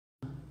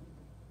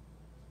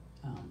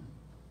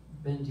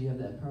Ben, do you have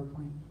that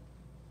PowerPoint?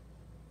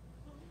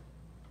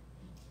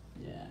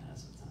 Yeah,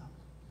 that's what's up.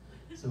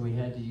 So we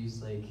had to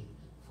use like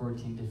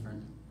 14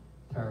 different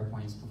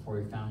PowerPoints before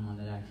we found one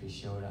that actually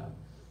showed up.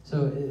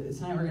 So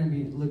tonight we're going to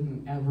be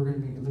looking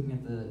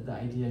at the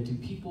idea: do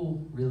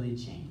people really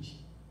change?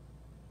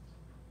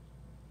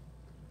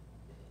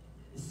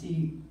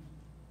 See,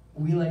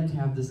 we like to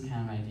have this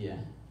kind of idea.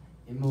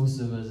 And most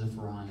of us, if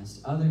we're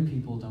honest, other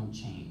people don't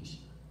change,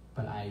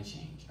 but I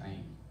change,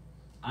 right?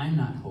 I'm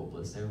not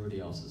hopeless. Everybody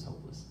else is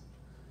hopeless.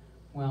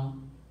 Well,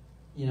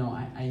 you know,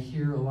 I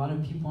hear a lot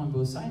of people on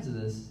both sides of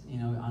this. You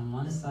know, on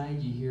one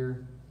side you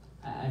hear,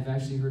 I've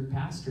actually heard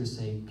pastors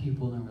say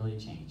people don't really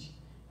change.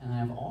 And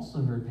I've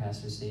also heard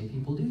pastors say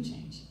people do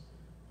change.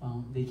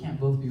 Well, they can't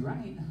both be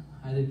right.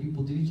 Either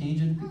people do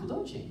change or people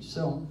don't change.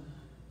 So,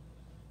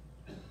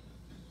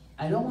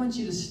 I don't want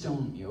you to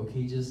stone me,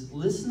 okay? Just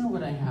listen to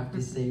what I have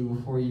to say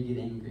before you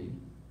get angry.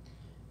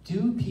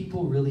 Do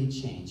people really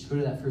change? Go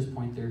to that first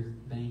point there,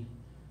 Benny.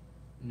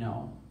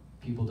 No,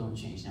 people don't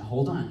change. Now,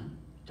 hold on.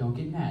 Don't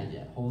get mad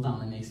yet. Hold on,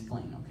 let me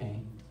explain,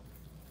 okay?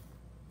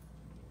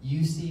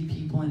 You see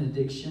people in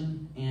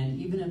addiction, and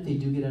even if they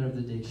do get out of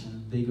the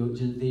addiction, they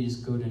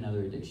just go to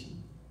another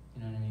addiction.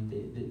 You know what I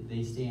mean?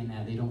 They stay in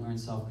that. They don't learn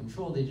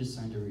self-control. They just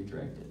learn to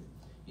redirect it.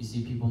 You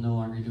see people no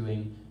longer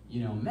doing,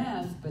 you know,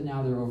 meth, but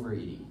now they're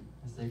overeating.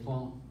 It's like,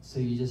 well, so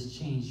you just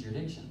changed your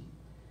addiction.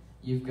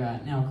 You've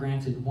got, now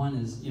granted, one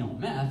is, you know,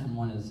 meth and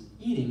one is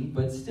eating,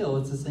 but still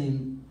it's the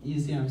same. You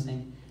see what I'm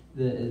saying?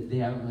 They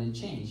haven't really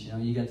changed. You know,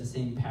 you got the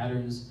same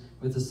patterns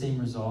with the same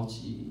results.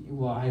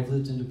 Well, I've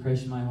lived in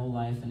depression my whole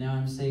life, and now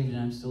I'm saved and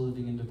I'm still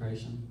living in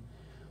depression.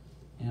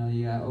 You know,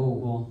 you got, oh,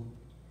 well,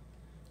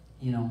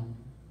 you know,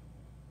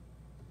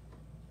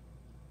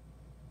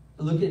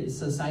 look at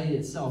society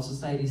itself.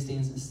 Society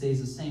stays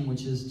the same,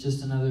 which is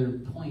just another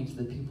point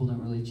that people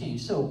don't really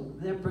change. So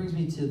that brings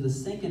me to the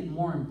second,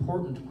 more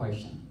important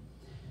question.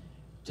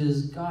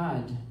 Does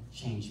God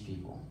change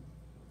people?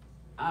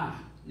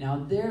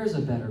 Now there's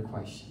a better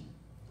question.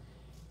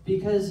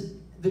 Because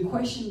the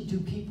question, do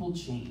people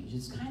change?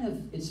 It's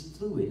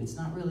fluid. It's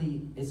not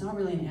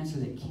really an answer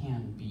that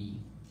can be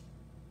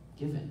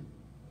given.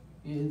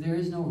 There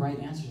is no right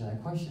answer to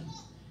that question.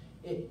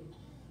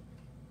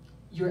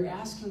 You're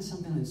asking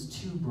something that's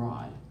too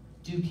broad.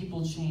 Do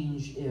people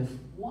change if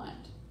what?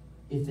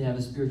 If they have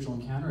a spiritual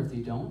encounter, if they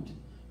don't?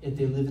 If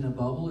they live in a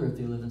bubble, or if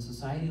they live in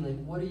society? Like,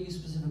 what are you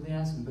specifically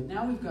asking? But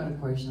now we've got a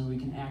question that we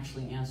can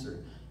actually answer.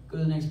 Go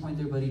to the next point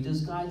there, buddy.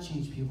 Does God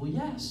change people?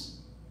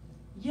 Yes.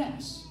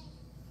 Yes.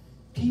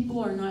 People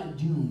are not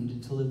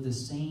doomed to live the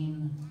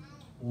same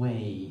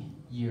way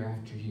year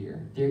after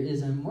year. There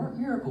is a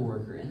miracle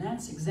worker, and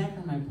that's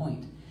exactly my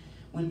point.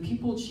 When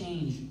people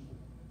change,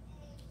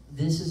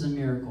 this is a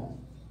miracle.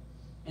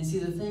 And see,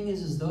 the thing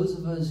is those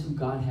of us who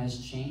God has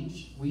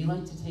changed, we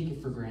like to take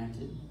it for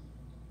granted.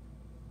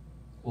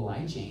 Well,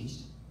 I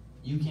changed.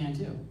 You can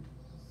too.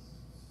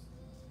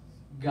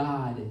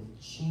 God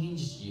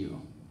changed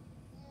you.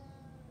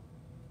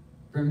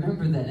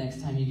 Remember that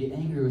next time you get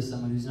angry with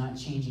someone who's not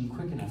changing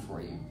quick enough for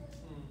you.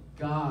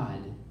 God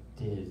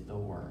did the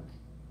work.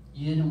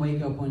 You didn't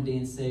wake up one day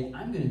and say,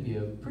 I'm going to be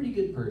a pretty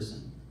good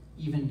person.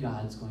 Even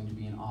God's going to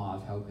be in awe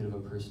of how good of a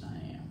person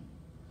I am.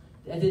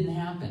 That didn't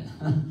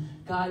happen.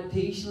 God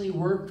patiently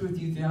worked with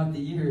you throughout the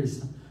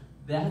years.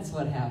 That's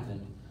what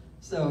happened.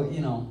 So, you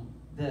know,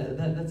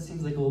 that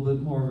seems like a little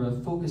bit more of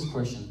a focused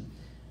question.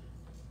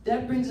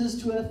 That brings us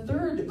to a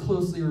third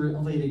closely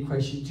related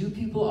question. Do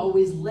people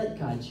always let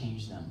God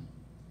change them?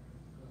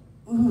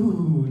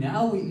 Ooh,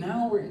 now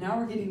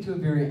we're getting to a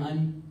very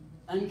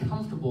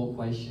uncomfortable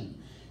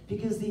question.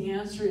 Because the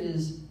answer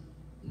is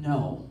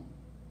no.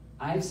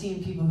 I've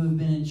seen people who've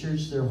been in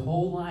church their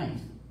whole life,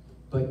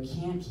 but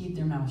can't keep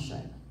their mouth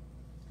shut.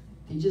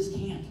 They just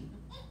can't.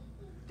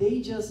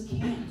 They just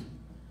can't.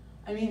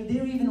 I mean, they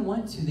don't even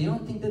want to. They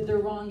don't think that they're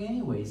wrong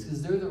anyways,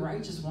 because they're the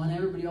righteous one.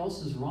 Everybody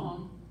else is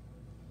wrong.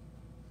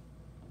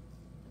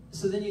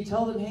 So then you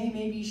tell them, hey,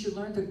 maybe you should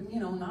learn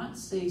to, not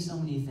say so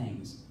many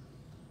things.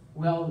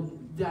 Well,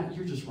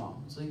 you're just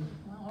wrong. It's like,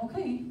 well,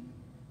 okay.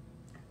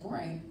 All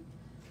right.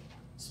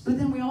 But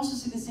then we also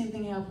see the same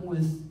thing happen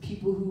with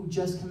people who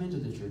just come into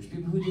the church,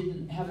 people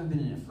who haven't been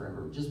in it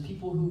forever, just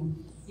people who,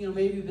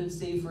 maybe have been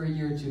saved for a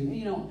year or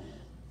two,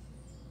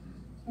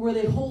 where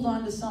they hold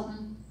on to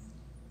something.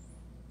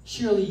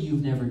 Surely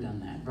you've never done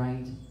that,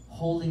 right?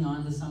 Holding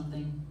on to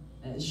something,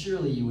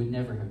 surely you would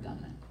never have done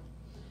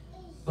that.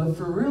 But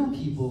for real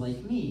people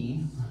like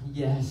me,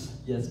 yes,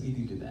 we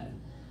do that.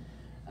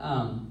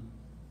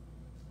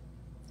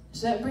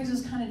 So that brings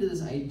us kind of to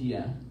this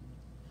idea.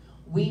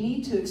 We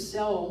need to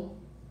excel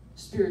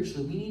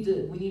spiritually.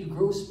 We need to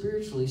grow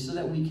spiritually so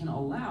that we can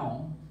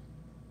allow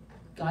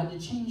God to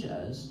change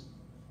us.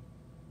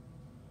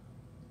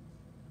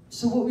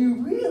 So what we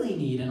really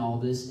need in all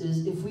this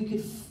is if we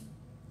could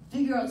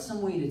figure out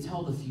some way to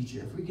tell the future,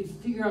 if we could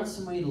figure out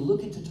some way to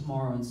look into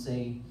tomorrow and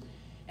say,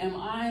 am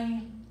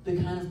I the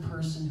kind of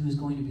person who's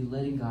going to be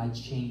letting God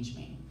change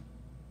me?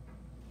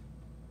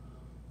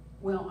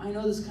 well, I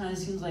know this kind of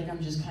seems like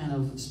I'm just kind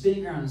of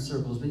spinning around in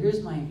circles, but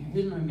here's my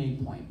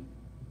main point.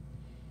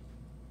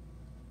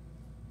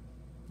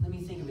 Let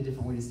me think of a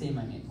different way to say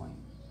my main point.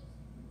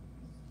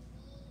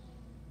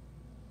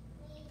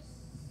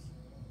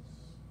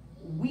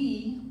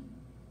 We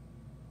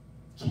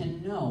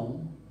can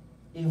know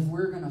if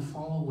we're going to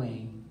fall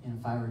away in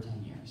 5 or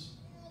 10 years.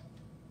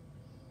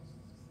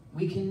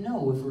 We can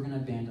know if we're going to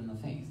abandon the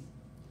faith.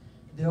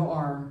 There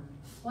are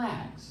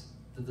flags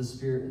that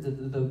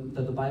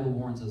the Bible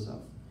warns us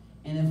of.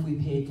 And if we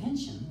pay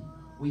attention,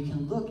 we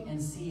can look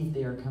and see if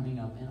they are coming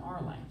up in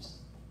our lives.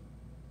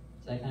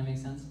 Does that kind of make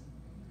sense?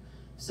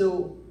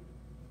 So,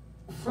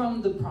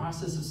 from the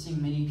process of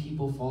seeing many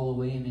people fall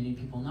away and many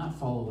people not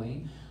fall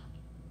away,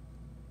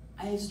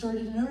 I have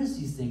started to notice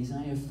these things, and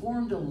I have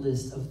formed a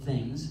list of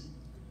things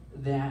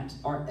that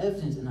are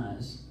evident in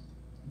us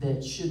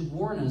that should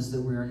warn us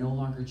that we are no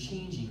longer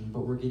changing,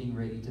 but we're getting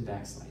ready to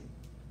backslide.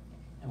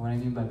 And what I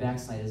mean by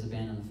backslide is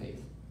abandon the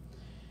faith.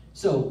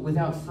 So,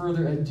 without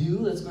further ado,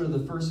 let's go to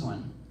the first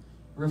one.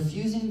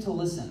 Refusing to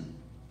listen.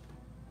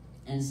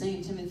 And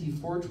 2 Timothy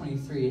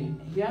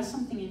 4:23, he has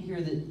something in here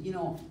that,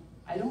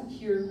 I don't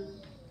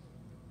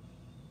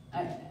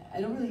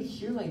really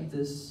hear like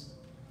this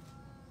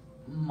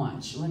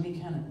much. Let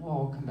me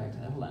I'll come back to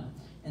that. Hold on.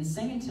 In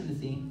 2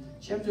 Timothy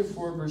chapter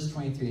 4, verse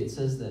 23, it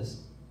says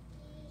this.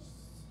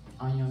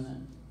 Are you on that?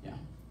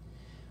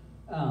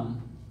 Yeah.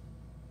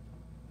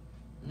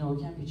 No,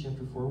 it can't be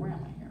chapter 4. Where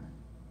am I here?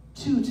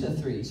 2 to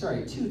 3.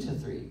 Sorry, 2 to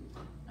 3.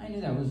 I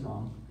knew that was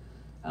wrong.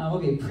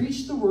 Okay,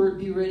 preach the word,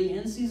 be ready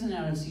in season,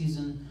 out of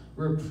season,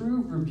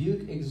 reprove,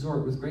 rebuke,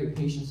 exhort with great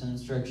patience and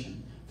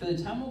instruction. For the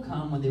time will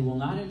come when they will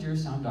not endure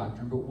sound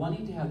doctrine, but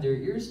wanting to have their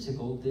ears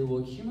tickled, they will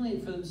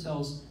accumulate for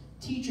themselves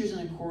teachers in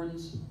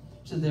accordance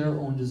to their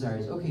own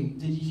desires. Okay,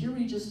 did you hear what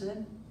he just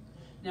said?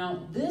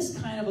 Now, this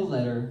kind of a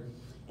letter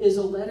is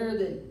a letter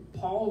that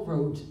Paul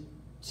wrote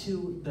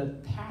to the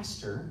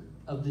pastor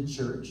of the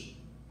church.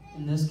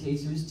 In this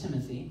case, it was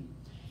Timothy.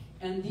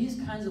 And these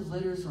kinds of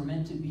letters were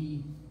meant to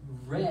be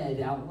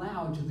read out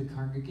loud to the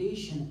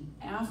congregation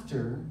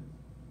after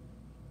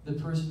the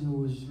person who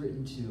was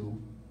written to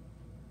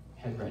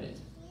had read it.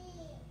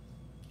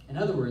 In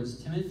other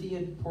words, Timothy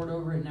had pored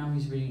over it, now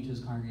he's reading it to his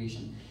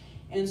congregation.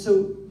 And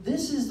so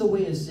this is the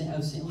way of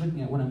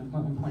looking at what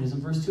my point is.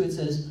 In verse 2 it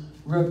says,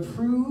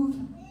 reprove,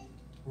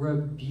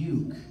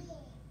 rebuke,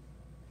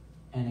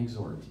 and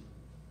exhort.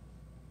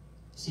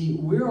 See,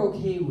 we're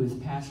okay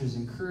with pastors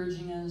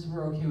encouraging us,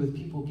 we're okay with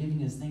people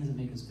giving us things that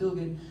make us feel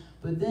good,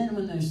 but then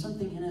when there's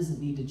something in us that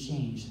need to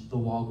change, the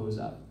wall goes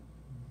up.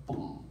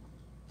 Boom.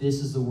 This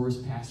is the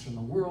worst pastor in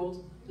the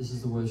world, this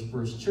is the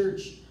worst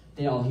church,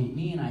 they all hate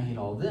me and I hate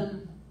all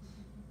them.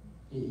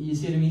 You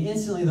see what I mean?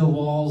 Instantly the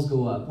walls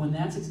go up.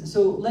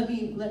 So let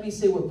me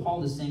say what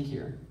Paul is saying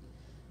here.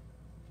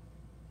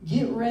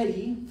 Get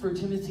ready for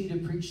Timothy to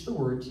preach the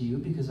word to you,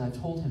 because I've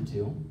told him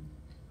to.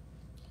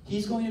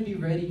 He's going to be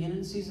ready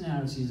in season,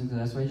 out of season, because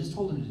that's what I just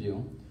told him to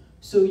do.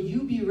 So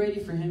you be ready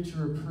for him to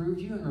reprove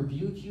you and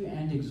rebuke you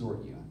and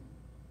exhort you,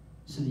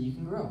 so that you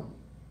can grow.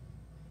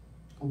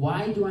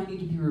 Why do I need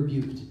to be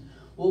rebuked?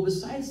 Well,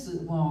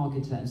 I'll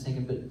get to that in a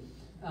second,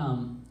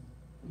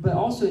 but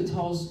also it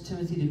tells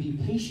Timothy to be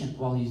patient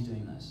while he's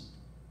doing this,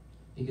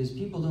 because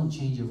people don't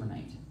change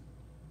overnight.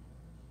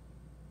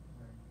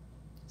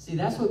 See,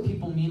 that's what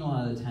people mean a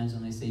lot of the times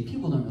when they say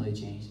people don't really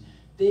change.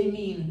 They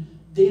mean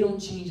they don't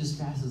change as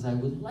fast as I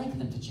would like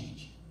them to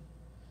change.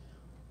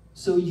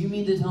 So you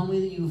mean to tell me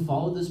that you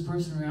followed this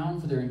person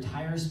around for their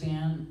entire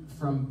span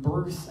from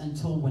birth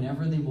until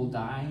whenever they will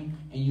die,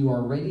 and you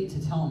are ready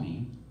to tell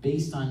me,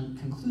 based on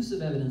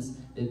conclusive evidence,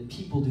 that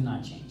people do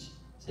not change?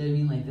 So I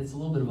mean, like, that's a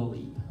little bit of a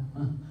leap.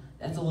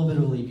 That's a little bit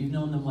of a leap. You've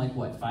known them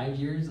 5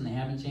 years and they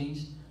haven't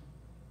changed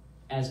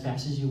as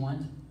fast as you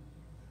want?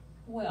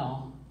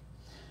 Well,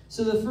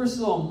 so the first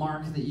little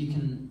mark that you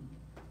can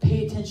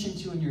pay attention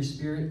to in your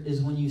spirit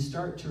is when you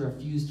start to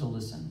refuse to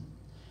listen.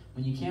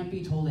 When you can't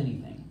be told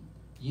anything.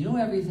 You know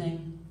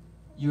everything.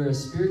 You're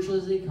as spiritual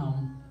as they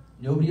come.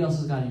 Nobody else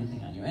has got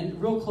anything on you.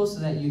 And real close to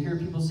that, you hear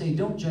people say,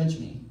 don't judge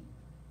me.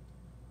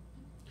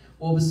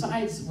 Well,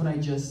 besides what I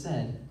just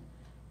said,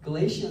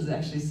 Galatians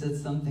actually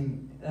says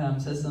something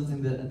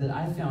that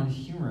I found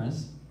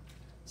humorous.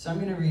 So I'm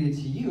going to read it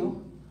to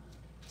you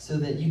so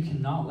that you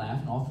cannot laugh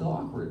and all feel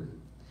awkward.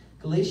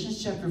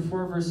 Galatians chapter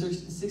 4, verse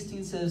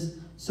 16 says,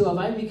 so have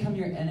I become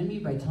your enemy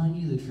by telling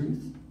you the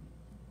truth?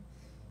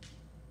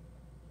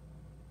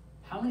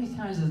 How many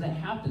times does that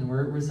happen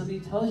where somebody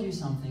tells you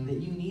something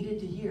that you needed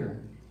to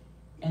hear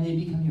and they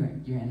become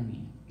your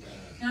enemy?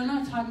 Now, I'm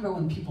not talking about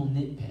when people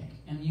nitpick,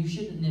 and you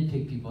shouldn't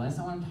nitpick people. That's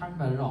not what I'm talking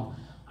about at all.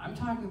 I'm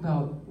talking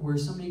about where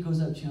somebody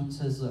goes up to you and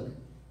says, look,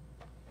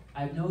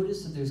 I've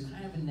noticed that there's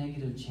kind of a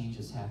negative change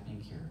that's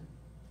happening here.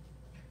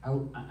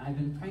 I've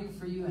been praying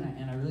for you,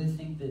 and I really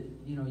think that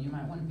you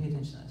might want to pay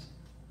attention to this.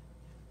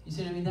 You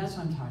see what I mean? That's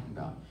what I'm talking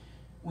about.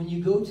 When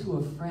you go to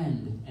a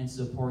friend and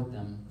support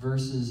them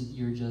versus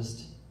you're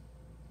just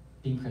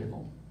being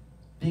critical.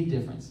 Big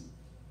difference.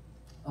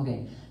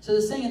 Okay, so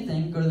the second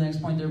thing, go to the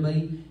next point there,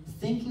 buddy.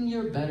 Thinking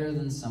you're better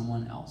than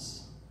someone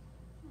else.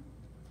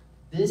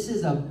 This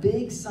is a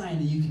big sign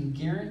that you can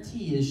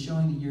guarantee is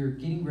showing that you're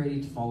getting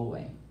ready to fall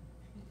away.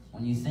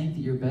 When you think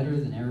that you're better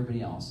than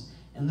everybody else.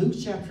 In Luke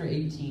chapter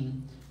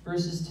 18,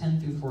 verses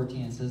 10 through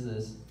 14, it says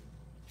this.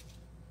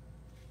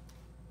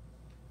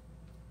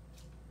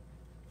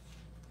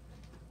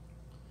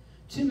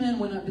 Two men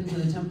went up into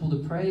the temple to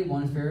pray,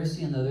 one a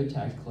Pharisee and the other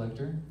tax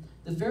collector.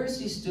 The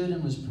Pharisee stood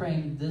and was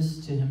praying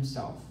this to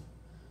himself.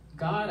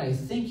 God, I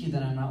thank you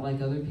that I'm not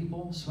like other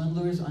people,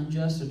 swindlers,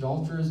 unjust,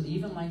 adulterers,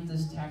 even like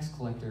this tax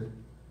collector.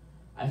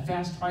 I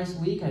fast twice a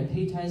week, I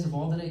pay tithes of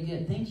all that I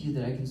get. Thank you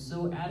that I can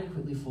so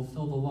adequately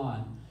fulfill the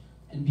law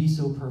and be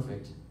so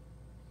perfect.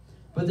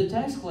 But the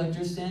tax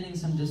collector, standing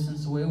some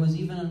distance away, was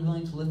even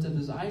unwilling to lift up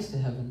his eyes to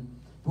heaven,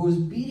 but was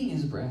beating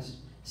his breast,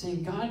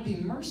 saying, God, be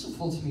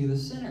merciful to me, the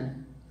sinner.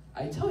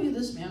 I tell you,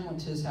 this man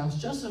went to his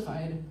house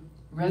justified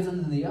rather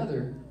than the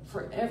other.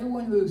 For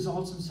everyone who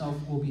exalts himself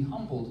will be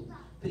humbled,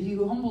 but he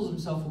who humbles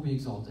himself will be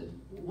exalted.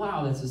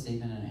 Wow, that's a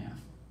statement and a half.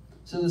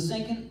 So the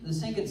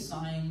second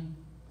sign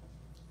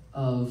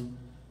of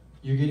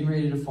you're getting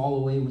ready to fall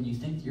away when you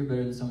think that you're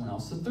better than someone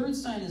else. The third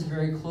sign is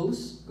very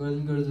close. Go ahead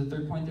and go to the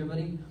third point there,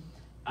 buddy.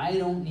 I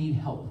don't need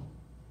help.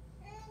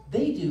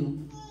 They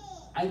do.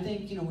 I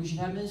think, we should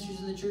have ministries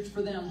in the church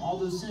for them. All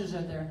those sinners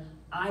out there,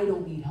 I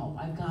don't need help.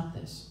 I've got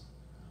this.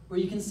 Where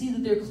you can see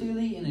that they're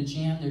clearly in a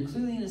jam. They're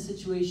clearly in a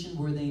situation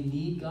where they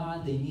need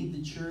God. They need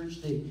the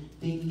church. They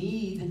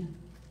need...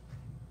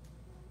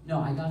 No,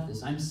 I got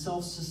this. I'm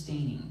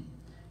self-sustaining.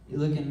 You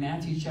look in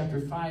Matthew chapter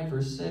 5,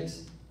 verse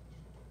 6. It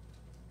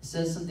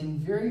says something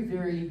very,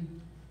 very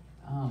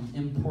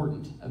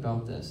important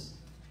about this.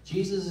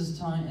 Jesus is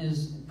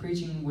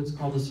preaching what's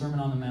called the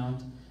Sermon on the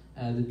Mount,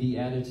 the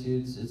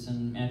Beatitudes. It's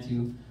in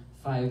Matthew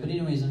 5. But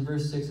anyways, in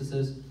verse 6 it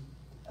says,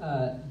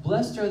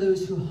 blessed are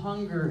those who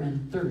hunger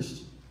and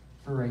thirst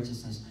for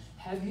righteousness.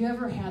 Have you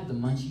ever had the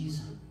munchies?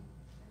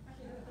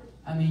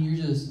 I mean,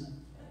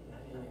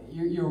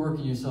 you're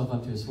working yourself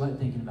up to a sweat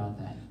thinking about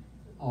that.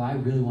 Oh, I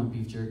really want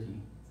beef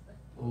jerky.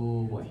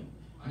 Oh boy.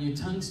 And your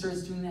tongue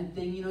starts doing that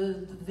thing,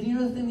 the thing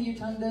that your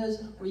tongue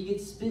does, where you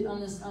get spit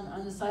on the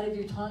side of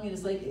your tongue, and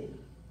it's like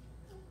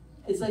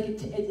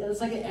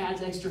it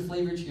adds extra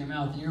flavor to your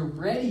mouth, and you're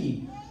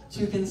ready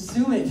to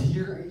consume it.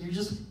 You're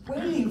just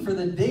waiting for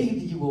the day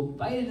that you will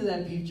bite into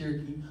that beef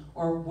jerky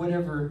or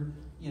whatever.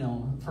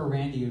 For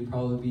Randy, it would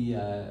probably be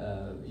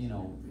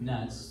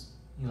nuts.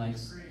 He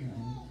likes,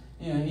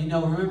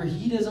 remember,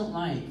 he doesn't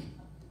like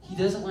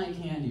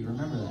candy.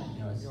 Remember that.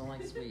 He doesn't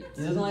like sweets.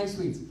 He doesn't like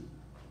sweets.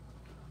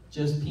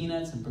 Just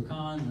peanuts and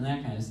pecans and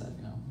that kind of stuff,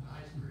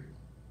 Ice cream.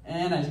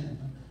 And ice cream.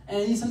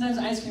 And sometimes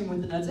ice cream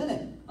with the nuts in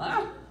it.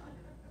 Ah!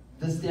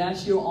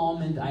 Pistachio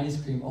almond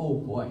ice cream. Oh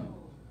boy.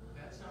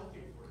 That's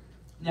healthy for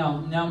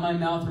you. Now my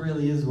mouth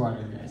really is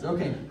watering, guys.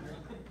 Okay.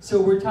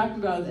 So we're talking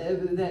about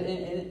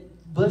that.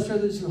 Blessed are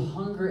those who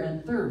hunger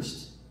and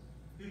thirst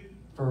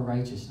for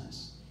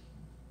righteousness,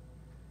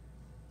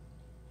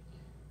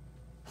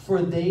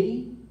 for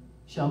they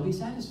shall be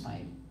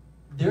satisfied.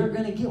 They're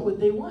going to get what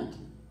they want.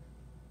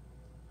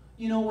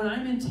 When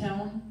I'm in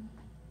town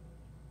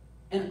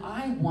and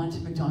I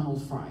want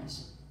McDonald's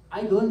fries,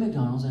 I go to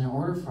McDonald's and I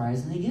order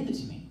fries and they give it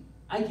to me.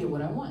 I get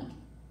what I want.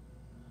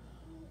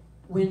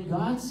 When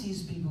God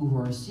sees people who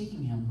are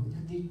seeking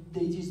Him,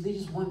 they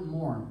just want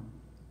more,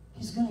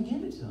 He's going to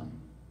give it to them.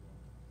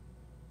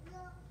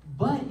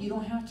 But you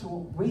don't have to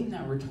wait in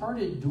that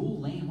retarded dual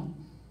lane.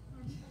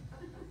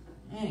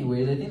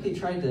 Anyways, I think they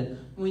tried to,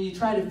 when you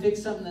try to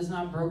fix something that's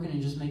not broken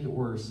and just make it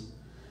worse.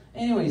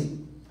 Anyways,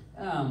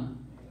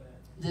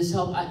 this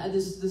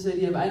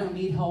idea of I don't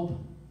need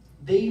help,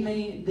 they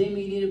may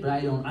need it, but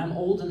I don't. I'm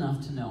old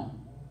enough to know.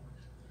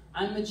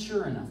 I'm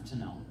mature enough to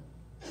know.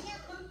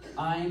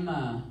 I'm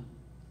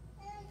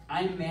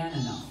man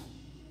enough.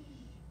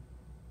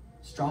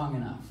 Strong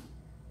enough.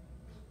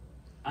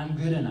 I'm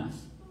good enough.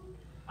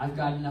 I've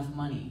got enough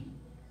money.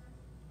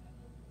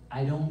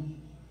 I don't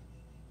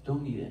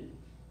need it.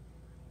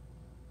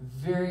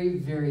 Very,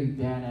 very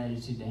bad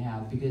attitude to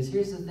have, because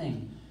here's the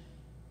thing.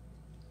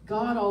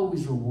 God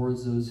always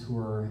rewards those who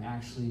are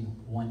actually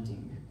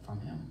wanting from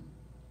Him.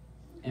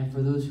 And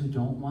for those who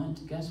don't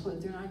want, guess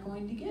what they're not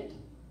going to get?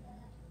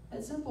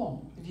 That's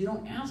simple. If you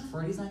don't ask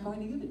for it, He's not going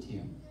to give it to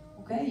you.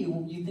 Okay,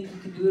 you think you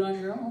can do it on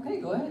your own? Okay,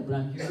 go ahead. But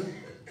I'm here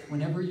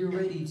whenever you're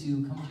ready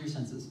to come to your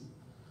senses.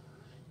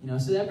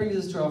 So that brings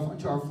us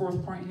to our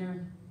fourth point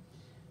here.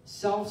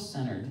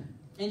 Self-centered.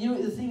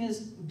 And the thing is,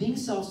 being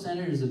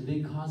self-centered is a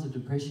big cause of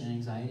depression and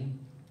anxiety.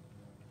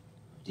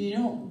 Do you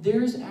know,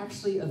 there's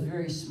actually a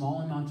very small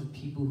amount of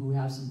people who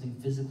have something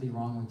physically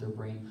wrong with their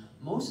brain.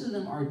 Most of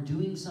them are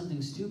doing something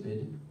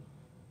stupid,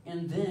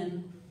 and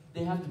then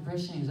they have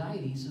depression and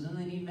anxiety, so then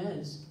they need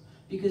meds.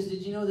 Because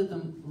did you know that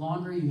the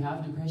longer you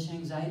have depression and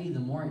anxiety, the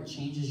more it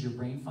changes your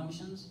brain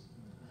functions?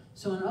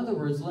 So in other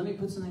words, let me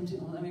put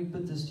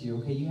this to you,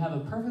 okay? You have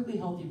a perfectly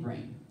healthy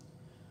brain.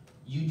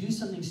 You do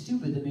something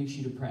stupid that makes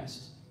you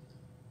depressed.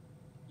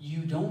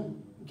 You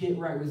don't get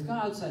right with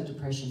God, so that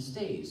depression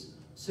stays.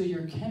 So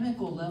your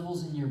chemical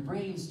levels in your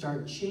brain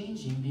start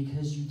changing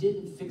because you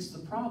didn't fix the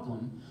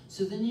problem.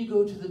 So then you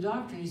go to the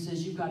doctor and he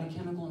says you've got a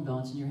chemical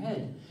imbalance in your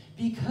head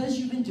because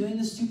you've been doing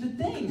the stupid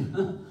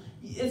thing.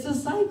 It's a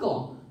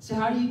cycle. So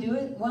how do you do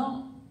it?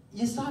 Well,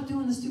 you stop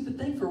doing the stupid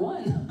thing for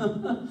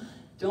one.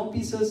 Don't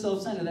be so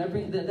self-centered.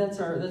 That's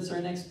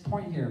our next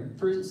point here.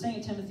 For 2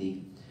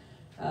 Timothy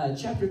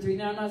chapter 3.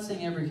 Now, I'm not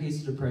saying every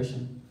case of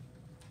depression.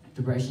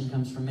 Depression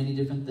comes from many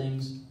different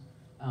things.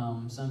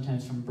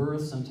 Sometimes from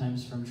birth,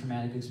 sometimes from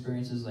traumatic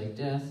experiences like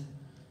death.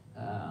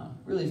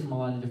 Really from a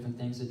lot of different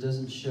things. It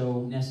doesn't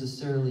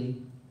necessarily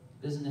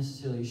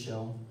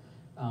show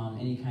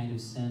any kind of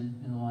sin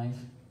in life.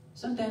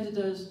 Sometimes it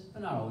does,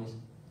 but not always.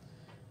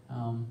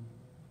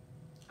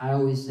 I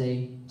always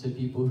say to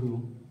people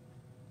who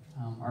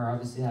are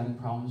obviously having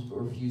problems but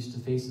refuse to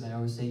face it, I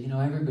always say,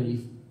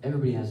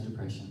 everybody has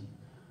depression.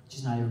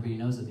 Just not everybody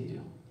knows that they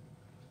do.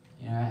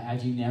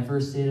 Have you never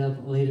stayed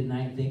up late at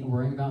night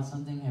worrying about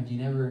something? Have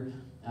you never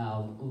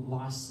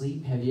lost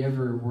sleep? Have you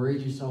ever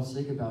worried yourself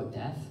sick about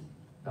death?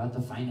 About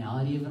the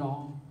finality of it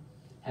all?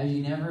 Have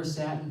you never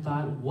sat and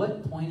thought,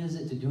 what point is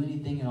it to do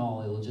anything at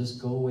all? It'll just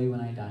go away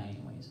when I die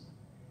anyways.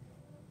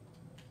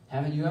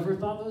 Haven't you ever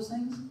thought those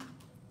things?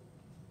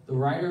 The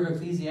writer of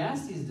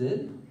Ecclesiastes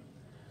did.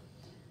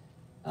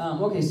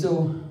 Okay,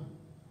 so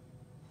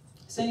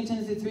 2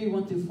 Timothy 3,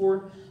 1 through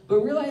 4. But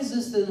realize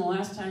this, that in the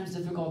last times,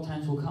 difficult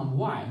times will come.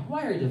 Why?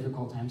 Why are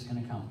difficult times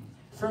going to come?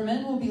 For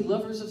men will be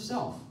lovers of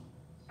self.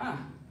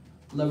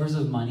 Lovers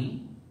of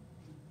money,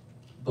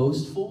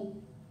 boastful,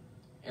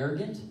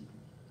 arrogant,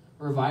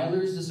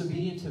 revilers,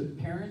 disobedient to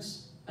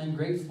parents,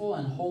 ungrateful,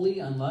 unholy,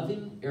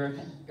 unloving,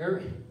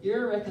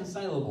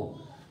 irreconcilable.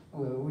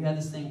 We have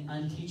this thing,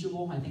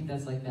 unteachable. I think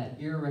that's like that,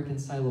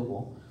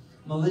 irreconcilable.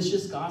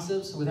 Malicious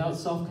gossips, without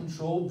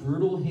self-control,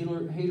 brutal,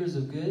 haters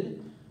of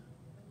good,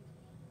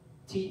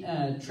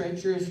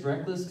 treacherous,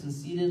 reckless,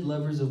 conceited,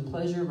 lovers of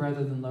pleasure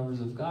rather than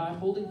lovers of God,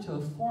 holding to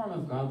a form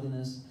of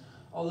godliness,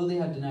 although they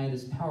have denied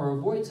its power.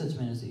 Avoid such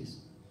men as these.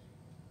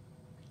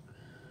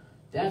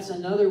 That's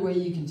another way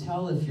you can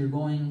tell if you're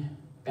going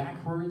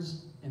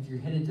backwards, if you're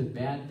headed to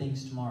bad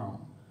things tomorrow.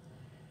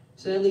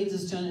 So that leads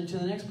us to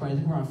the next point. I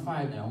think we're on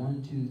 5 now.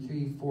 1, 2,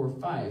 3, 4,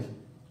 5.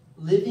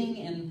 Living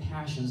in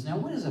passions. Now,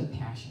 what is a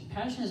passion?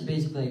 Passion is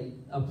basically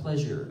a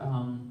pleasure.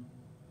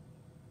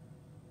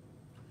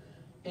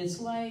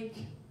 It's like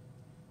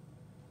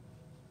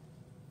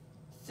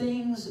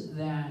things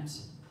that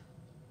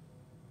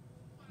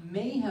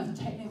may have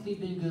technically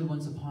been good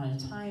once upon a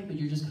time, but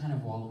you're just kind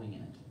of wallowing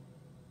in it.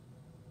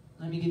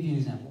 Let me give you an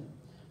example.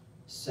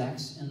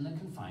 Sex in the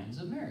confines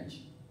of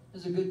marriage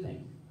is a good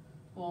thing.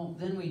 Well,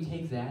 then we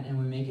take that and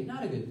we make it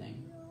not a good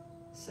thing.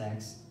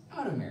 Sex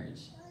out of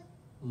marriage.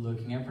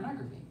 Looking at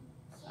pornography.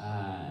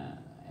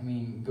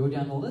 Go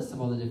down the list of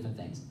all the different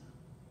things.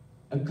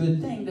 A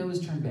good thing that was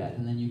turned bad,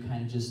 and then you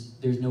kind of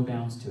just, there's no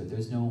bounds to it.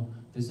 There's no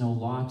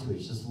law to it.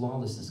 It's just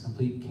lawlessness,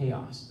 complete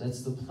chaos.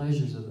 That's the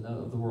pleasures of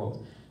the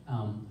world.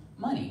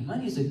 Money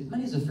is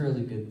a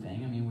fairly good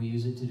thing. We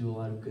use it to do a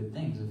lot of good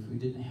things. If we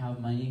didn't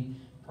have money,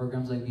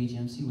 programs like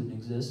BGMC wouldn't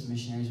exist.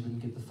 Missionaries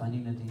wouldn't get the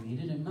funding that they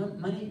needed. And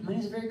money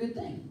is a very good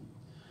thing.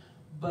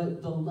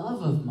 But the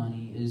love of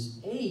money is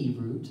a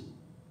root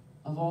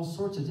of all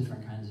sorts of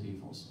different kinds of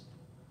evils.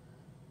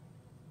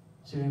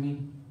 See what I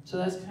mean? So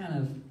that's kind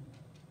of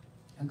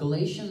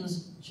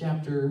Galatians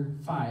chapter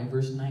 5,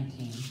 verse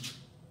 19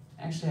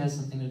 actually has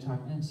something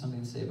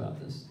to say about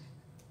this.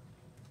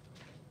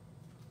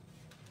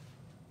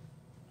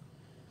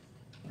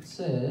 It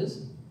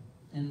says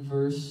in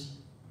verse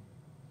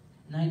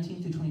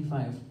 19 through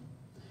 25,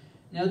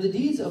 now the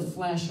deeds of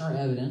flesh are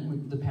evident,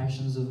 with the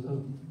passions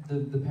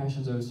the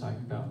passions I was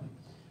talking about,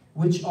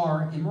 which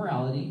are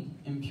immorality,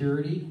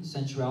 impurity,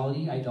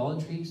 sensuality,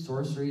 idolatry,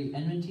 sorcery,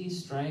 enmity,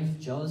 strife,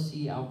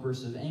 jealousy,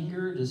 outbursts of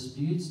anger,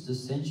 disputes,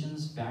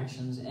 dissensions,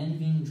 factions,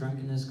 envying,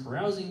 drunkenness,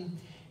 carousing,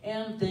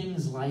 and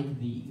things like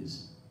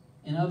these.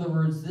 In other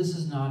words, this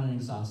is not an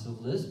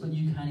exhaustive list, but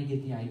you kind of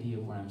get the idea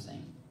of what I'm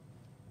saying.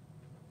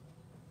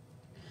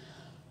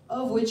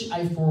 Of which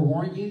I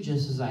forewarn you,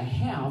 just as I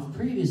have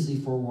previously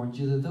forewarned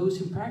you, that those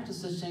who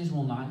practice such things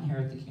will not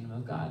inherit the kingdom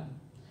of God.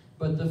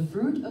 But the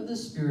fruit of the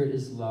Spirit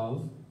is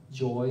love,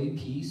 joy,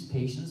 peace,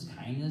 patience,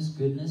 kindness,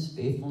 goodness,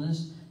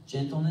 faithfulness,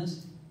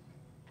 gentleness,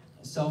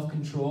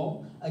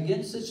 self-control.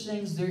 Against such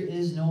things there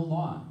is no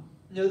law.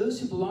 Now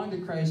those who belong to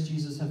Christ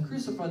Jesus have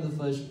crucified the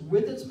flesh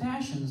with its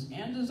passions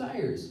and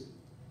desires.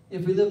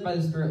 If we live by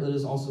the Spirit, let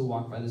us also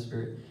walk by the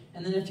Spirit.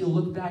 And then if you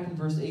look back in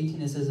verse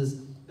 18, it says this,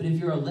 but if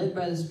you are led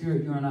by the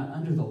Spirit, you are not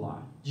under the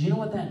law. Do you know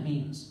what that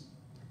means?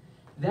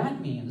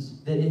 That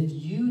means that if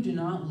you do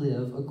not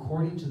live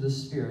according to the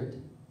Spirit,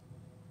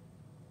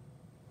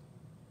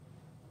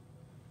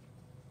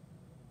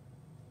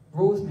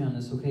 roll with me on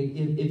this, okay?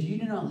 If you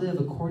do not live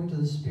according to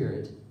the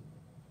Spirit,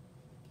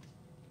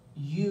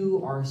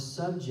 you are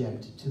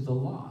subject to the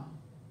law.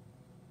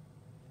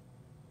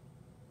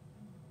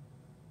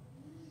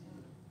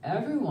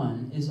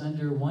 Everyone is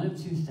under one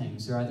of two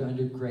things. They're either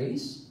under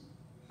grace,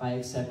 by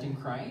accepting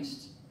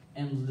Christ,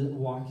 and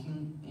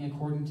walking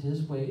according to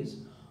his ways,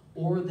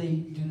 or they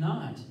do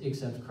not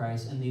accept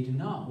Christ and they do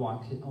not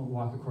walk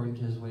according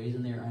to his ways,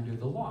 and they are under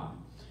the law.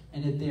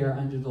 And if they are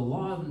under the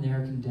law, then they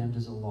are condemned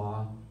as a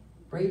law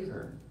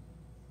breaker.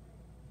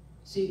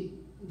 See,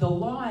 the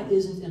law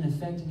isn't in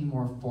effect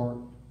anymore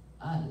for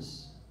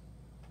us,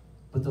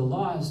 but the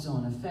law is still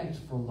in effect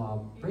for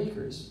law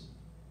breakers.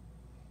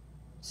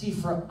 See,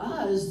 for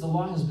us, the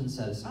law has been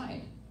set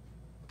aside.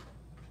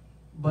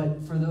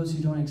 But for those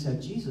who don't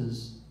accept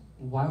Jesus,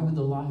 why would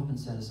the law have been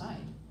set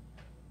aside?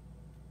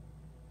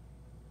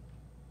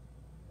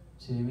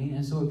 See what I mean?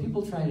 And so what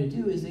people try to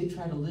do is they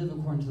try to live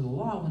according to the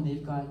law when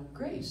they've got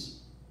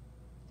grace.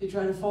 They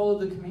try to follow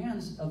the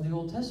commands of the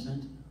Old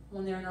Testament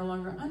when they are no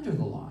longer under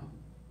the law.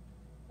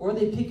 Or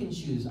they pick and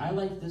choose. I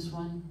like this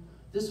one.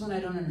 This one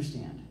I don't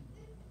understand.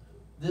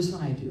 This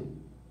one I do.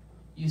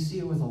 You see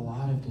it with a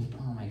lot of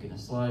different, oh my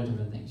goodness, a lot of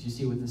different things. You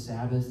see it with the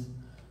Sabbath,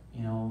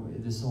 you know,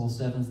 this whole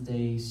seventh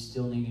day,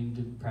 still needing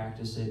to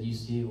practice it. You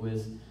see it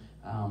with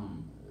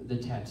the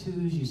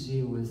tattoos. You see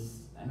it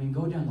with, I mean,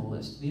 go down the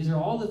list. These are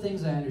all the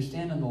things I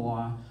understand in the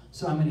law,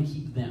 so I'm going to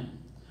keep them.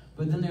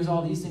 But then there's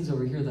all these things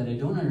over here that I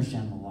don't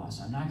understand in the law,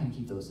 so I'm not going to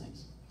keep those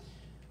things.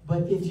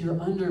 But if you're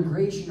under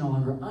grace, you're no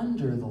longer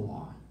under the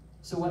law.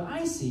 So what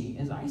I see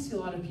is I see a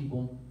lot of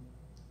people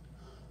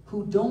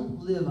who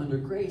don't live under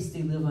grace,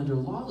 they live under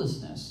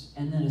lawlessness,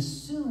 and then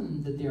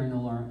assume that they are no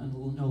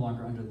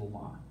longer under the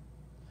law.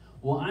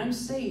 Well, I'm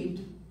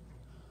saved,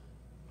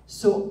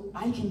 so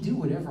I can do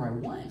whatever I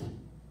want.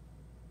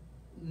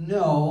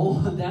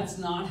 No, that's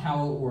not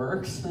how it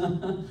works.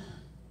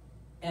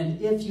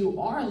 And if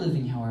you are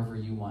living however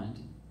you want,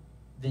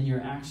 then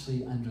you're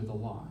actually under the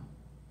law.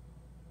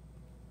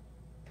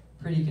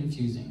 Pretty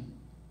confusing.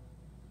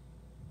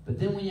 But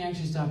then when you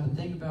actually stop and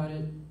think about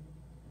it,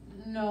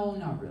 no,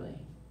 not really.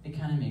 It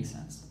kind of makes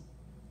sense.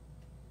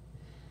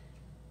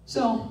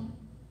 So,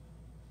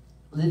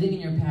 living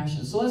in your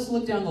passion. So let's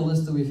look down the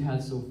list that we've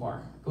had so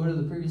far. Go to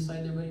the previous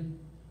slide there, buddy.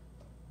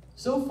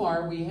 So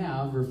far, we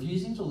have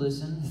refusing to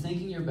listen,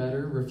 thinking you're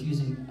better,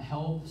 refusing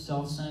help,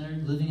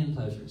 self-centered, living in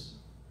pleasures.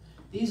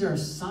 These are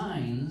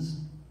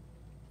signs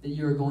that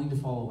you're going to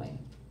fall away.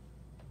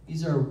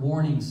 These are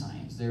warning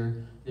signs.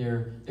 They're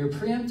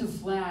preemptive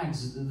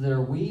flags that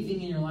are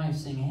waving in your life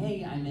saying,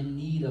 hey, I'm in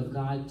need of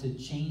God to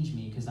change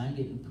me because I'm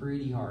getting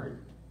pretty hard.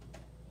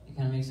 It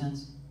kind of makes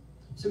sense?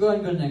 So go ahead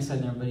and go to the next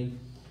slide there, buddy.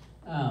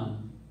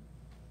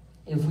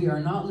 If we are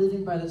not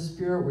living by the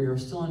Spirit, we are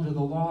still under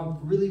the law.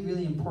 Really,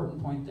 really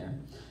important point there.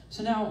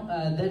 So now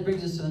that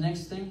brings us to the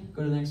next thing.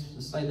 Go to the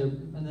next slide there.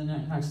 And the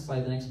next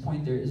slide, the next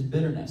point there is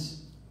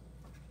bitterness.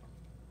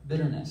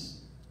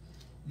 Bitterness.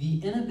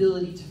 The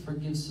inability to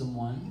forgive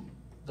someone,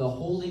 the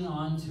holding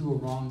on to a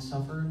wrong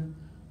suffered,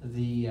 I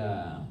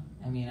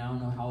don't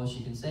know how else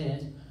you can say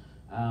it.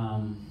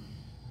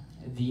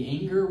 The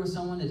anger with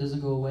someone that doesn't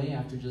go away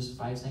after just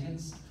 5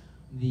 seconds.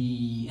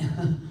 The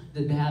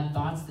bad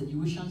thoughts that you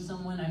wish on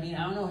someone. I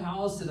don't know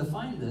how else to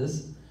define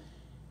this.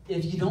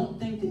 If you don't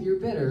think that you're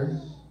bitter,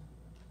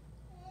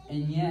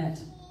 and yet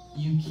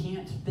you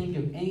can't think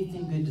of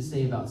anything good to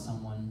say about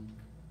someone,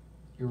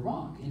 you're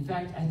wrong. In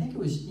fact, I think it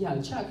was,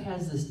 Chuck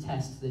has this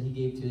test that he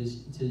gave to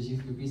his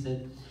youth group. He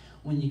said,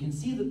 when you can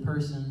see the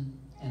person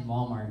in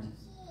Walmart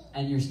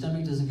and your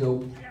stomach doesn't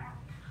go,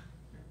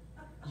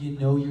 you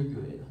know you're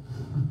good.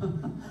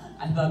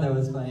 I thought that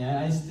was funny.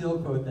 I still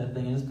quote that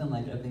thing. It's been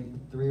I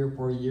think 3 or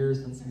 4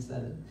 years since he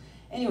said it.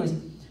 Anyways,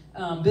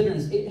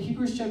 bitterness.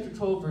 Hebrews chapter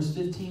 12, verse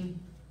 15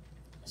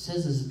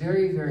 says this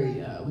very,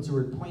 very,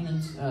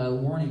 poignant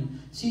warning.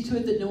 See to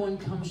it that no one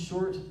comes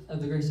short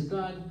of the grace of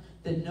God,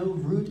 that no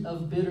root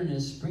of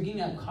bitterness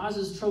springing up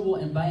causes trouble,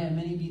 and by it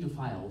many be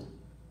defiled.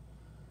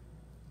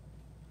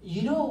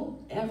 You know,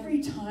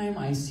 every time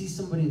I see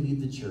somebody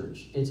leave the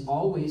church, it's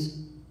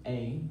always,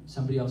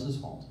 somebody else's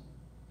fault.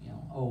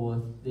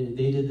 If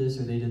they did this,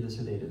 or they did this,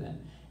 or they did that.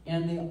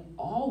 And they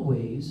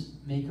always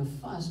make a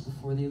fuss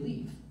before they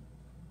leave.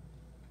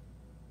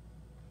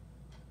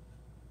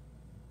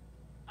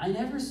 I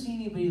never see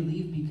anybody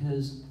leave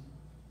because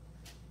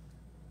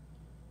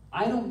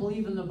I don't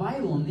believe in the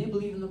Bible, and they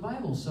believe in the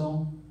Bible,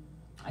 so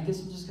I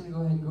guess I'm just going to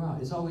go ahead and go out.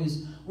 It's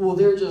always,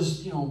 they're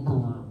just,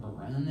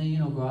 and then they,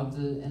 go out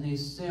and they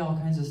say all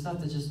kinds of stuff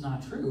that's just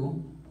not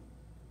true.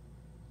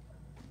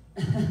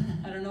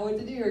 I don't know what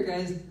to do here,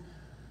 guys.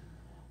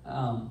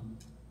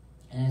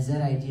 And it's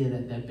that idea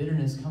that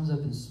bitterness comes up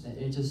and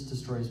it just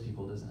destroys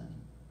people, doesn't it?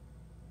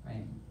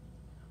 Right?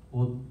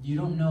 Well, you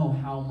don't know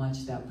how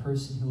much that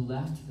person who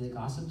left that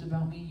gossiped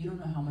about me, you don't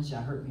know how much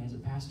that hurt me as a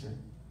pastor.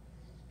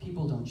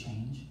 People don't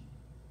change.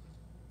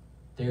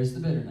 There's the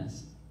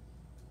bitterness.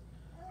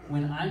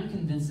 When I'm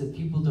convinced that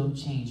people don't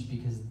change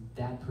because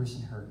that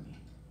person hurt me.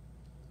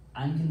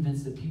 I'm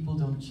convinced that people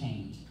don't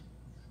change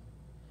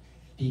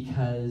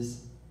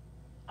because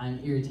I'm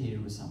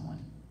irritated with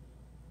someone.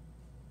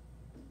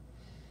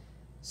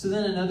 So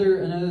then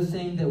another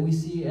thing that we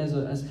see as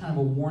kind of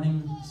a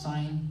warning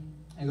sign,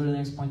 I go to the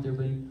next point there,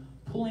 buddy.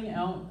 Pulling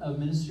out of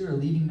ministry or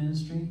leaving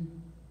ministry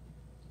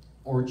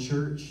or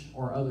church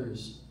or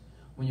others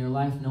when your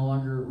life no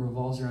longer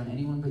revolves around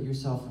anyone but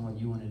yourself and what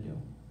you want to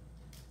do.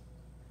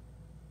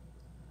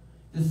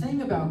 The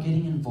thing about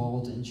getting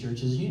involved in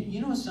churches,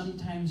 you know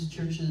sometimes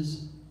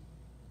churches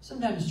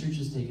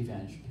take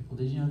advantage of people.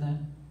 Did you know that?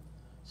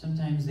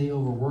 Sometimes they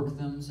overwork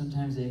them.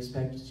 Sometimes they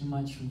expect too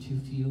much from too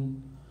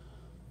few.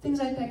 Things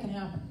like that can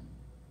happen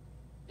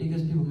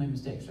because people make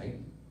mistakes, right?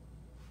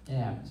 It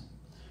happens.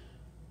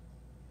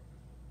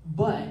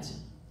 But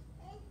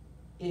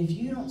if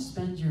you don't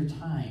spend your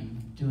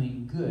time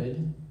doing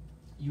good,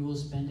 you will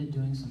spend it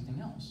doing something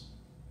else.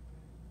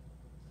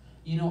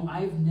 You know,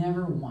 I've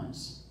never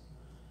once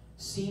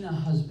seen a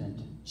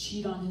husband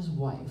cheat on his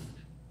wife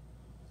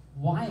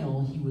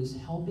while he was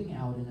helping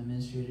out in a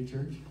ministry at a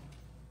church.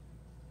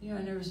 You know,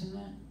 I've never seen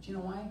that. Do you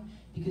know why?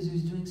 Because he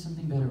was doing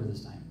something better with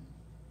his time.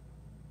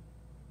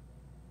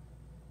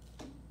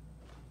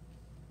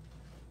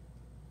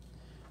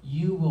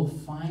 You will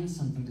find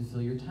something to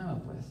fill your time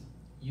up with.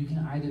 You can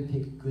either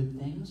pick good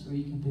things or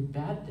you can pick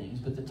bad things,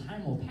 but the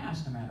time will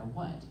pass no matter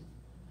what.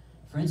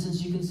 For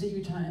instance, you can spend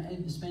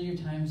your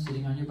time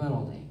sitting on your butt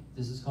all day.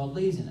 This is called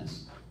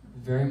laziness.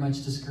 Very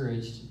much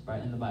discouraged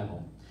in the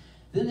Bible.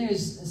 Then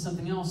there's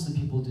something else that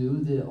people do,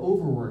 the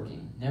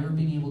overworking, never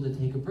being able to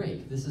take a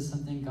break. This is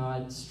something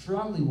God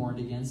strongly warned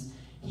against.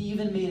 He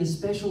even made a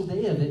special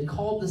day of it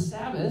called the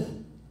Sabbath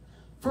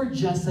for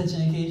just such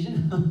an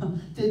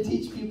occasion, to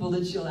teach people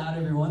to chill out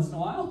every once in a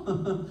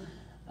while.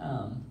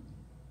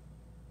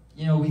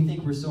 You know, we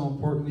think we're so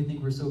important, we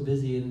think we're so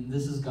busy, and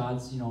this is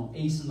God's,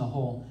 ace in the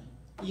hole.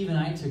 Even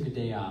I took a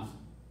day off.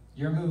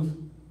 Your move.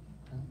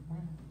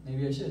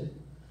 Maybe I should.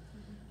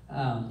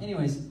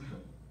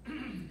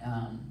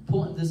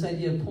 This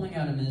idea of pulling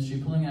out of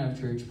ministry, pulling out of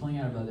church, pulling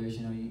out of others,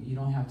 you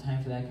don't have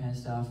time for that kind of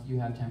stuff. You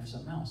have time for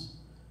something else.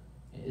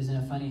 Isn't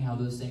it funny how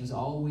those things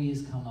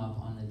always come up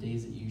on the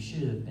days that you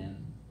should have been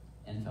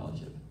in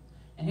fellowship?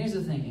 And here's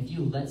the thing, if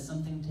you let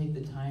something take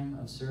the time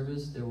of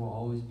service, there will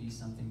always be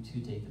something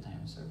to take the time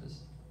of service.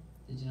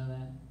 Did you know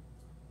that?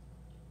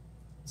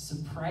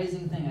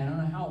 Surprising thing, I don't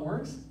know how it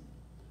works,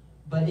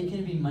 but it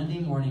can be Monday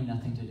morning,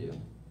 nothing to do.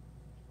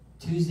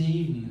 Tuesday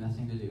evening,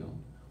 nothing to do.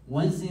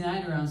 Wednesday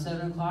night around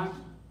 7 o'clock,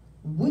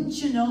 wouldn't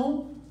you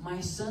know, my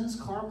son's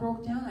car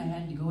broke down. I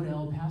had to go to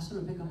El Paso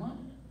to pick him up.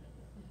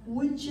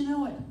 Wouldn't you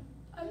know it?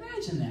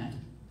 Imagine that.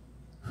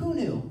 Who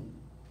knew?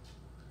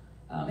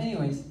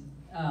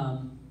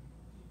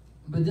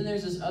 But then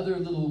there's this other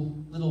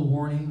little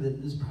warning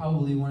that is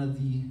probably one of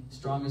the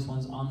strongest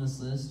ones on this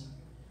list.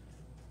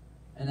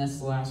 And that's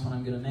the last one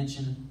I'm going to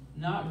mention.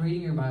 Not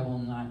reading your Bible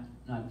and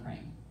not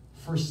praying.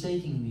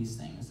 Forsaking these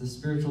things, the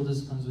spiritual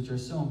disciplines which are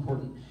so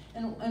important.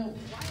 And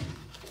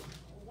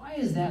why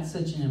is that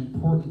such an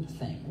important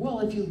thing? Well,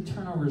 if you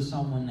turn over to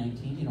Psalm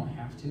 119, you don't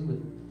have to, but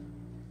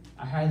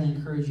I highly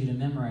encourage you to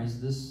memorize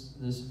this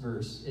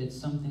verse. It's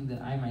something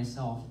that I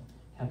myself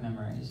have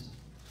memorized.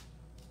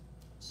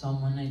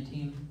 Psalm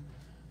 119,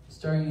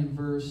 starting in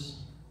verse,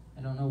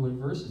 I don't know what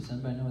verse it's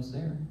in, but I know it's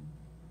there.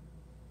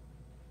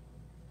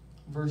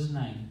 Verse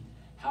 9.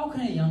 How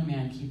can a young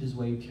man keep his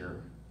way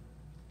pure?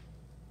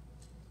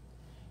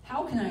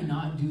 How can I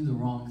not do the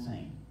wrong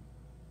thing?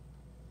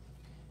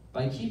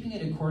 By keeping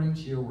it according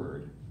to your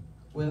word.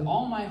 With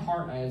all my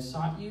heart I have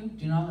sought you.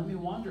 Do not let me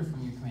wander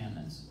from your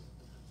commandments.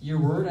 Your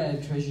word I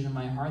have treasured in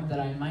my heart, that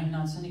I might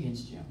not sin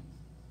against you.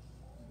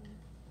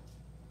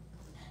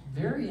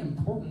 Very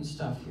important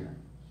stuff here.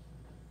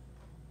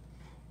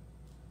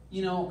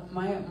 You know,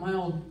 my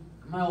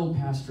old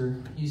pastor,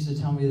 he used to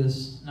tell me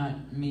this,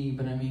 not me,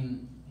 but I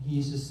mean, he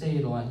used to say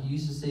it a lot. He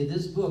used to say,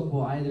 this book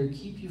will either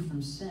keep you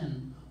from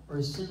sin,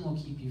 or sin will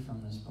keep you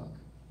from this book.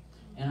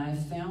 And I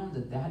found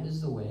that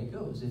is the way it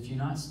goes. If you're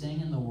not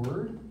staying in the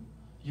Word,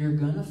 you're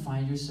going to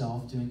find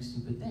yourself doing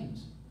stupid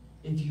things.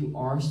 If you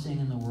are staying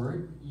in the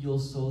Word, you'll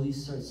slowly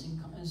start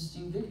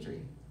seeing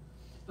victory.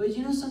 But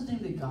you know something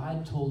that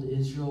God told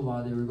Israel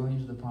while they were going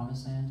into the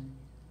Promised Land?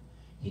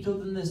 He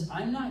told them this,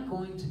 I'm not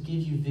going to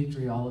give you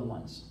victory all at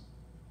once.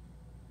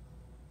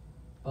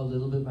 But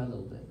little bit by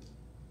little bit.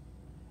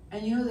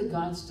 And you know that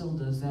God still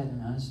does that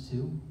in us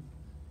too?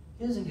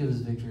 He doesn't give us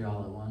victory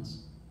all at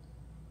once.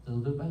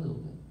 Little bit by little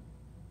bit.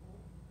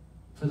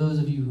 For those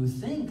of you who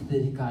think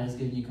that God has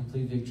given you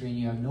complete victory and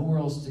you have nowhere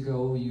else to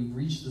go, you've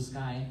reached the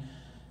sky,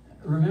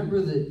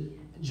 remember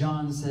that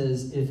John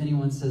says, if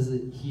anyone says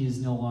that he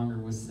is no longer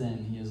with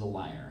sin, he is a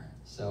liar.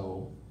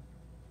 So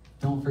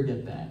don't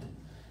forget that.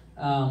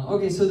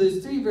 Okay, so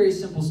there's three very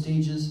simple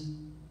stages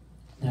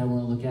that I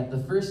want to look at.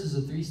 The first is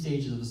the 3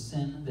 stages of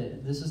sin.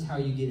 This is how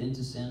you get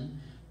into sin.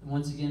 And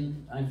once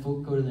again,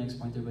 go to the next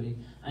point there, buddy.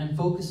 I'm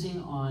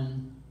focusing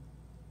on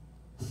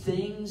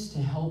things to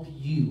help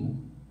you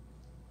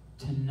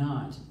to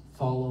not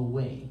fall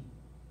away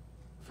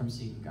from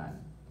seeking God.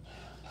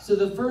 So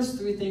the first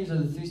 3 things are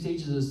the 3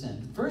 stages of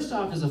sin. First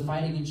off is a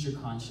fight against your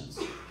conscience,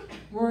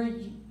 where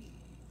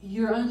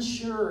you're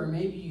unsure, or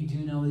maybe you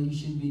do know that you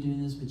shouldn't be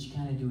doing this, but you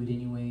kind of do it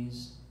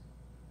anyways.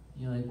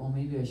 You're like, well,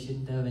 maybe I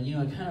shouldn't have, and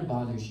it kind of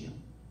bothers you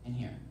in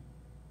here.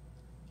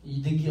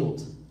 The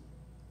guilt.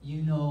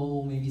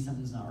 Maybe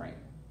something's not right.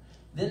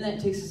 Then that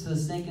takes us to the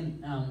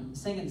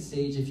second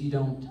stage if you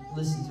don't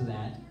listen to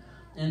that.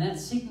 And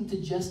that's seeking to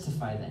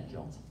justify that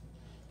guilt.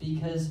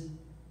 Because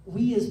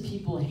we as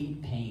people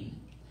hate pain.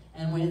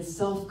 And when it's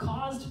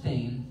self-caused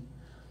pain,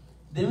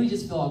 then we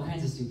just feel all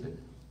kinds of stupid.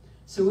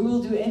 So we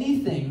will do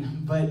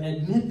anything but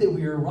admit that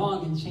we are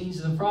wrong and change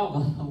the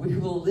problem. We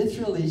will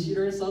literally shoot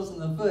ourselves in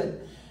the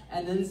foot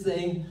and then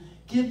say,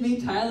 give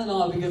me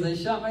Tylenol because I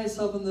shot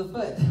myself in the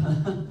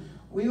foot.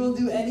 We will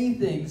do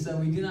anything so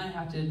we do not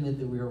have to admit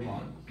that we are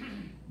wrong.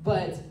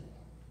 But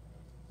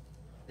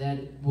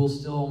that will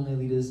still only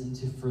lead us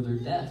into further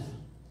death,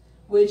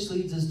 which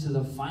leads us to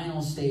the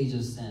final stage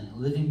of sin,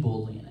 living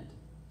boldly in it.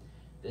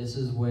 This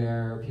is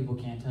where people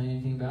can't tell you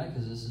anything about it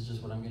because this is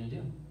just what I'm going to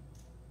do.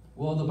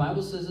 Well, the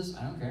Bible says this.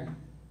 I don't care.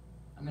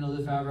 I'm going to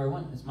live however I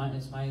want. It's my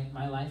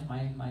life,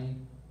 my.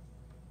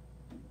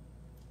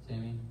 See what I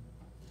mean?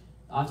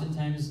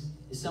 Oftentimes,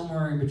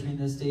 somewhere in between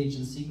this stage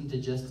and seeking to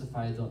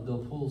justify,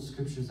 they'll pull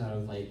scriptures out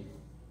of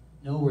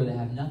nowhere that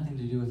have nothing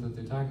to do with what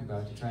they're talking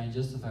about to try and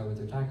justify what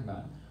they're talking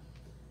about.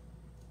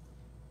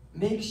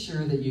 Make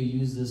sure that you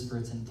use this for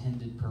its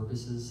intended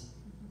purposes.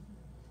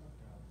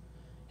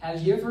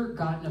 Have you ever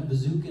gotten a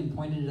bazooka and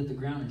pointed it at the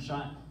ground and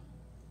shot?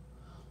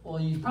 Well,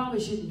 you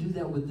probably shouldn't do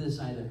that with this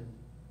either.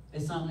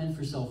 It's not meant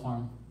for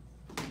self-harm.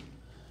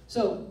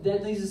 So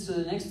that leads us to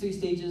the next three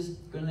stages.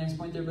 Go to the next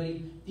point there,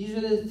 buddy. These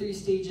are the three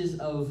stages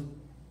of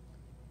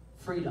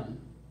freedom,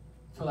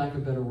 for lack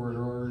of a better word,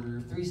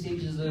 or three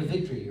stages of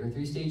victory, or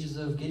three stages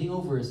of getting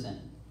over a sin.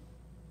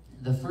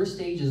 The first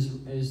stage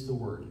is the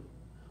Word.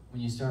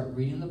 When you start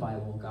reading the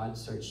Bible, God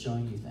starts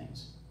showing you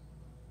things.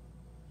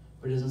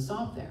 But it doesn't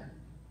stop there.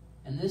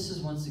 And this is,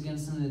 once again,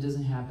 something that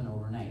doesn't happen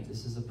overnight.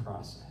 This is a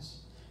process.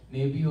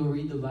 Maybe you'll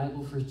read the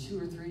Bible for 2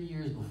 or 3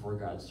 years before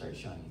God starts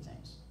showing you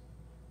things.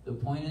 The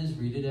point is,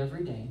 read it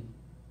every day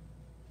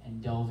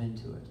and delve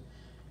into it.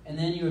 And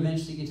then you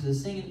eventually get to the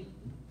second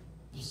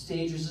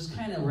stage, which is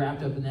kind of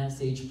wrapped up in that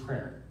stage,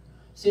 prayer.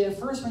 See, at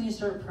first when you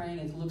start praying,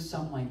 it looks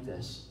something like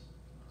this.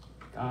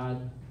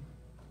 God,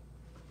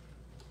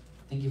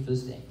 thank you for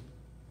this day.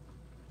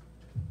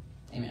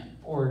 Amen.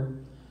 Or,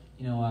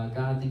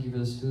 God, thank you for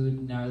this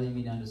food. Now lay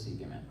me down to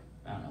sleep. Amen.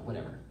 I don't know,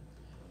 whatever.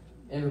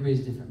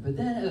 Everybody's different. But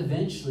then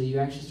eventually you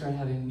actually start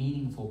having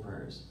meaningful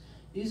prayers.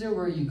 These are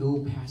where you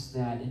go past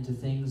that into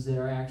things that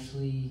are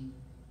actually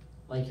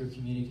like you're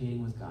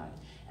communicating with God.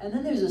 And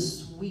then there's a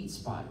sweet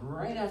spot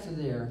right after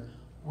there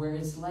where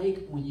it's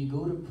like when you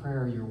go to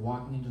prayer, you're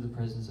walking into the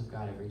presence of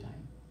God every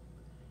time.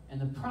 And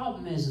the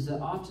problem is that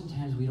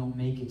oftentimes we don't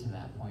make it to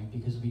that point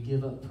because we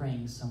give up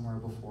praying somewhere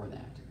before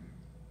that.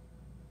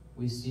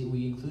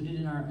 We include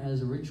it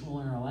as a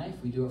ritual in our life.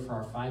 We do it for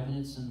our 5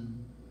 minutes,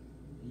 and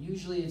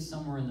usually it's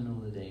somewhere in the middle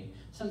of the day,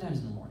 sometimes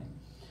in the morning.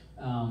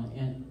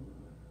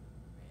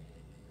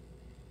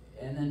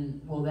 And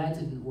then, well, that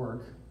didn't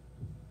work.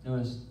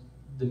 Notice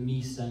the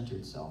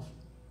me-centered self.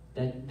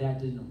 That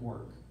didn't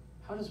work.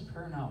 How does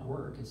prayer not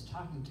work? It's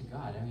talking to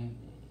God. I mean,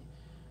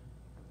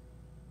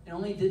 it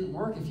only didn't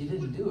work if you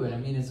didn't do it. I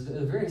mean, it's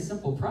a very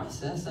simple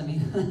process. I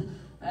mean,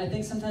 I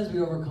think sometimes we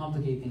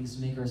overcomplicate things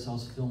to make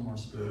ourselves feel more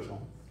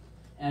spiritual.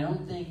 And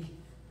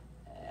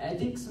I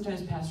think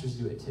sometimes pastors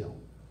do it too.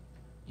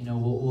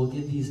 We'll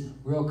give these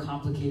real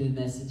complicated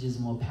messages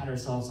and we'll pat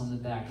ourselves on the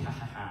back. Ha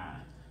ha ha.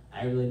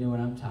 I really know what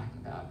I'm talking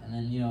about. And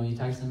then, you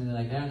talk to somebody, they're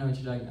like, I don't know what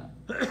you're talking about.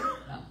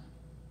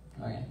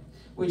 No. Okay.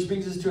 Which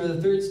brings us to the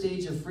third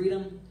stage of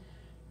freedom,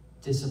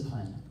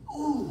 discipline.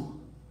 Ooh.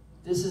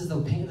 This is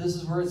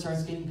where it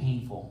starts getting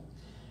painful.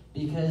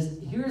 Because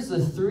here's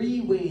the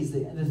three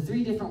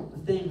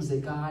different things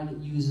that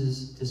God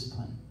uses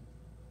discipline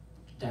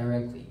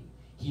directly.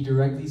 He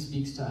directly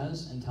speaks to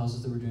us and tells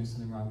us that we're doing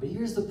something wrong. But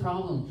here's the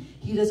problem.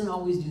 He doesn't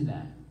always do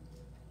that.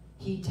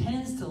 He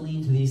tends to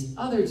lean to these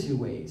other two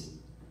ways.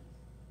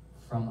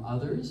 From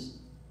others.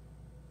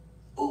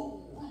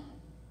 Oh,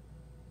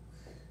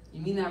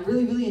 you mean that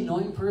really, really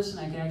annoying person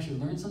I could actually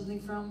learn something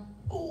from?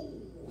 Oh.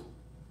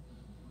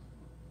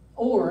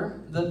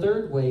 Or the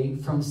third way,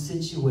 from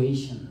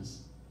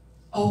situations.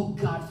 Oh,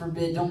 God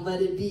forbid, don't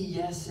let it be.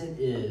 Yes, it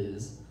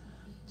is.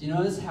 Do you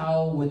notice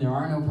how when there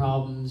are no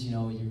problems, you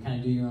kind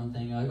of do your own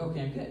thing. You're like,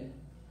 okay, I'm good.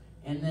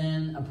 And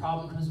then a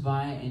problem comes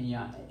by and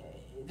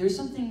there's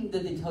something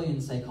that they tell you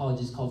in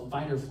psychology. It's called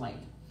fight or flight.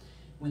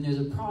 When there's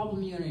a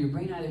problem, your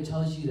brain either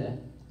tells you to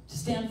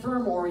stand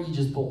firm or you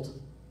just bolt.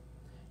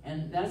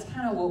 And that's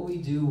kind of what we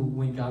do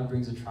when God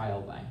brings a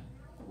trial by.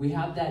 We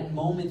have that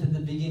moment at the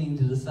beginning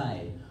to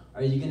decide.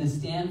 Are you going to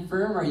stand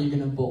firm or are you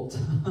going to bolt?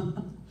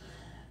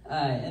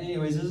 And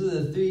anyways, those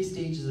are the three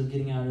stages of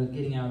getting out of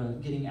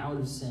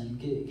sin,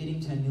 getting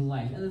to a new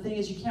life. And the thing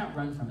is, you can't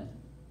run from it.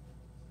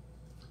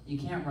 You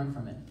can't run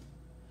from it.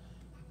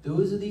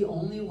 Those are the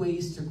only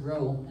ways to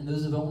grow, and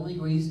those are the only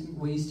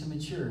ways to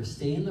mature.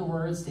 Stay in the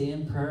Word, stay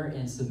in prayer,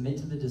 and submit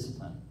to the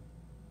discipline.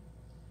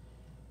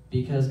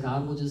 Because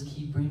God will just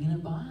keep bringing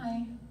it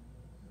by.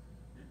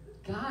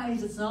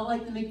 Guys, it's not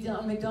like the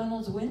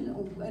McDonald's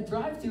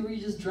drive-thru where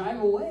you just drive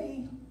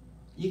away.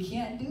 You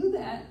can't do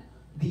that.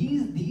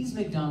 These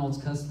McDonald's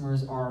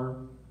customers are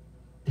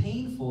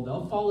painful.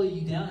 They'll follow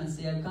you down and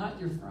say, I've got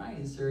your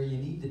fries, sir. You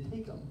need to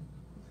take them.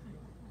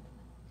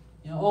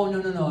 Oh,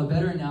 no. A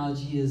better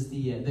analogy is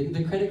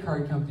the credit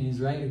card companies,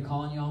 right? Are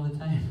calling you all the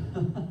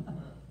time.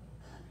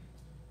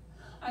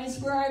 I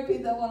swear I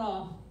paid that one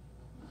off.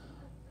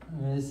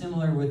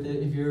 Similar with it,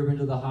 if you've ever been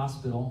to the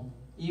hospital.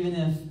 Even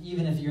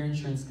if your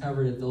insurance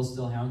covered it, they'll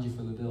still hound you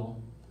for the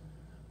bill.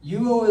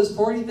 You owe us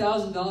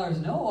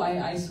 $40,000. No,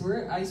 I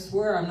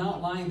swear I'm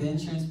not lying. The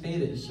insurance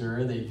paid it.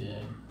 Sure, they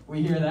did.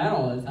 We hear that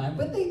all the time,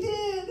 but they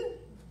did.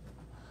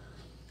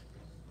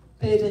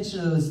 Pay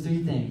attention to those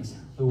three things: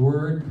 the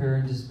word, prayer,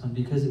 and discipline,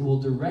 because it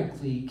will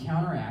directly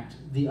counteract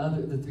the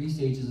 3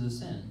 stages of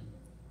sin.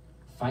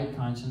 Fight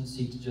conscience,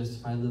 seek to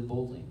justify, live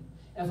boldly.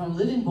 If I'm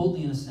living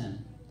boldly in a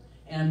sin,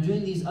 and I'm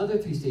doing these other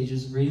 3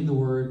 stages, reading the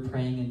word,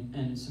 praying,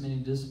 and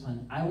submitting to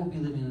discipline, I won't be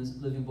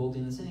living boldly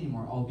in the sin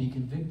anymore. I'll be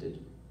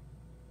convicted.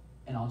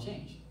 And I'll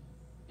change.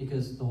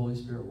 Because the Holy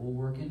Spirit will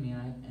work in me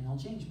and He'll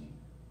change me.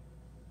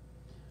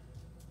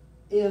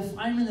 If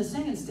I'm in the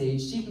second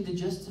stage, seeking to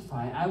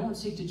justify, I won't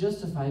seek to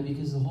justify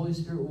because the Holy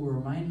Spirit will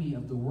remind me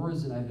of the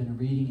words that I've been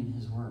reading in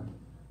His Word.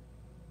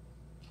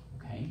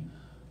 Okay?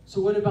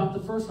 So what about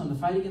the first one, the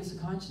fight against the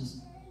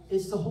conscience?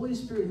 It's the Holy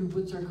Spirit who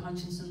puts our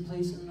conscience in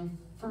place in the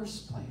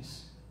first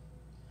place.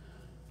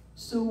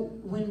 So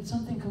when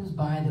something comes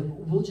by that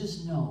we'll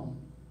just know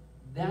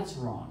that's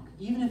wrong.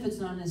 Even if it's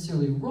not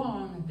necessarily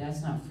wrong,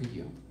 that's not for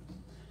you.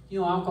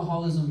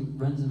 Alcoholism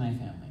runs in my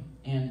family.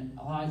 And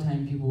a lot of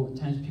times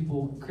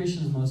people,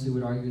 Christians mostly,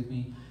 would argue with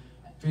me,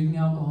 drinking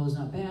alcohol is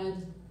not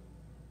bad.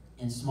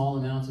 In small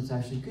amounts, it's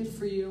actually good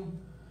for you.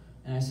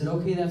 And I said,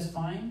 okay, that's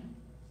fine.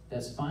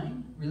 That's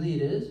fine. Really,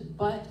 it is.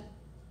 But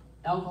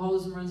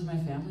alcoholism runs in my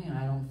family, and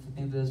I don't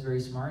think that's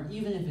very smart.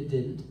 Even if it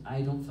didn't,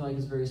 I don't feel like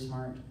it's very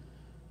smart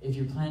if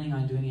you're planning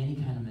on doing any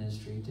kind of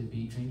ministry to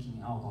be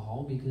drinking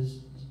alcohol, because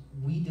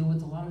we deal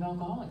with a lot of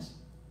alcoholics.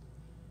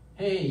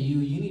 Hey,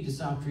 you need to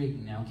stop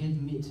drinking now. Give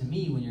it to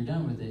me when you're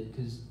done with it,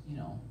 because,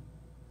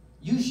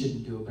 you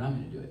shouldn't do it, but I'm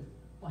going to do it.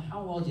 Well,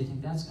 how well do you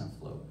think that's going to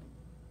float?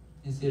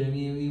 You see what I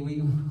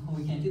mean?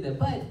 We can't do that.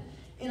 But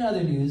in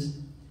other news,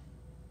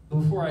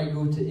 before I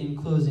go to in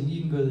closing,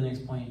 you can go to the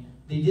next point.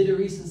 They did a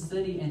recent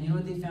study, and you know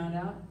what they found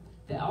out?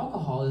 That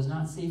alcohol is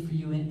not safe for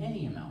you in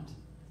any amount.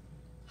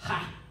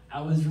 Ha!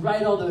 I was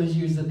right all those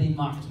years that they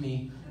mocked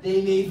me.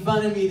 They made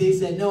fun of me. They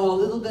said, no, a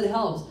little bit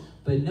helps.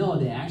 But no,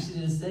 they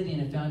actually did a study,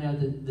 and it found out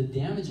that the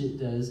damage it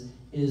does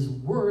is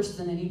worse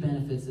than any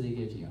benefits that it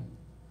gives you.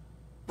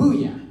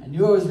 Booyah! I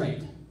knew I was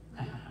right.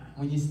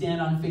 When you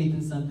stand on faith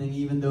in something,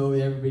 even though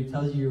everybody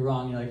tells you you're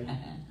wrong, you're like,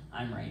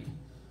 I'm right.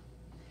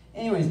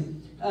 Anyways,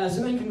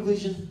 so in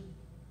conclusion,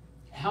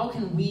 how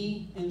can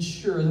we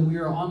ensure that we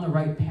are on the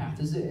right path?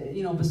 Is it,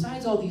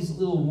 besides all these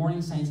little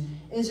warning signs,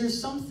 is there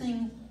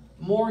something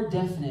more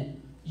definite?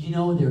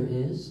 There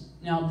is.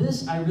 Now,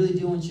 this I really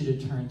do want you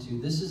to turn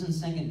to. This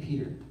is in 2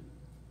 Peter.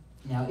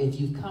 Now, if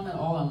you've come at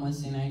all on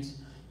Wednesday nights,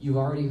 you've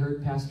already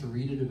heard Pastor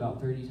read it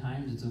about 30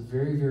 times. It's a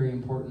very, very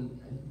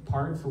important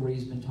part for what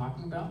he's been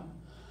talking about.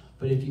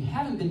 But if you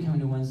haven't been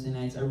coming to Wednesday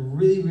nights, I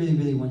really, really,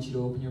 really want you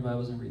to open your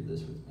Bibles and read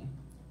this with me.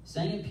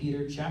 2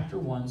 Peter chapter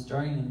 1,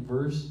 starting in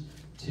verse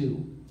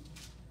 2.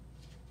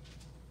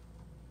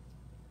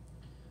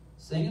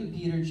 2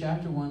 Peter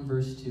chapter 1,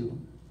 verse 2.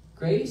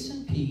 Grace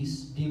and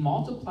peace be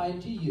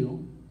multiplied to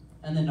you,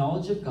 and the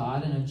knowledge of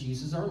God and of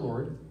Jesus our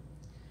Lord,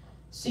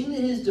 seeing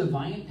that His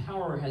divine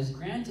power has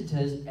granted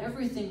to us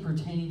everything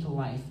pertaining to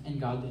life and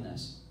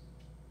godliness,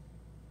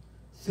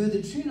 through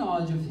the true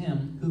knowledge of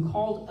Him who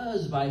called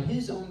us by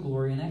His own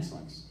glory and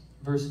excellence.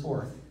 Verse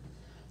 4.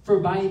 For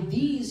by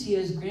these He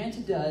has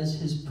granted to us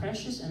His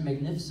precious and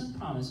magnificent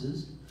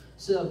promises,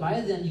 so that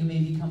by them you may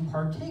become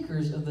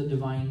partakers of the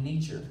divine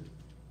nature.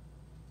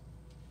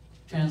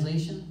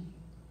 Translation: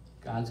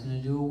 God's going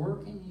to do a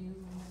work in you.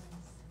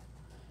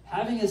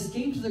 Having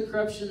escaped the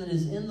corruption that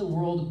is in the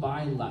world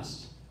by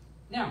lust.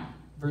 Now,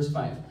 verse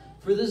 5.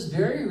 For this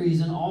very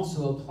reason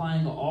also,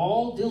 applying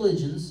all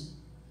diligence,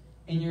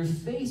 in your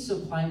faith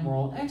supply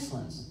moral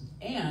excellence,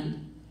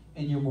 and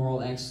in your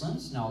moral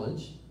excellence,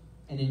 knowledge,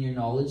 and in your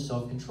knowledge,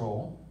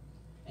 self-control,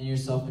 and your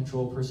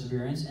self-control,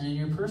 perseverance, and in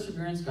your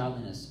perseverance,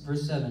 godliness.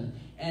 Verse 7.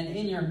 And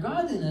in your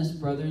godliness,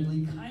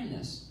 brotherly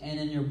kindness, and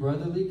in your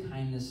brotherly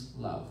kindness,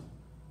 love.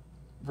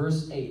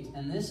 Verse 8.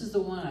 And this is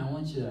the one I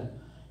want you to,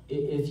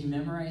 if you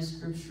memorize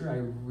Scripture, I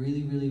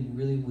really, really,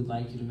 really would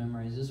like you to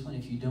memorize this one.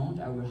 If you don't,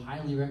 I would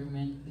highly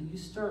recommend that you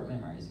start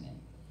memorizing it.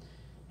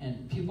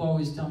 And people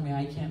always tell me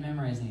I can't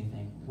memorize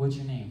anything. What's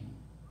your name?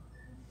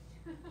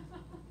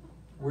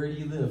 Where do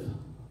you live?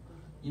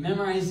 You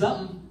memorize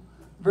something.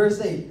 Verse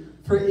 8.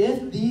 For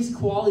if these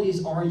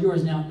qualities are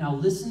yours, now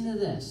listen to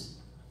this.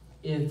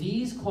 If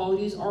these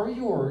qualities are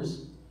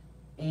yours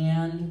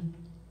and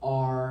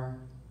are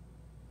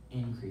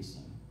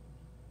increasing,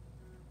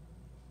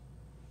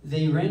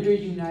 they render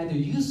you neither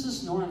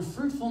useless nor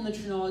unfruitful in the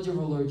true knowledge of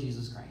our Lord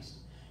Jesus Christ.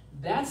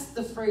 That's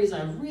the phrase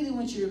I really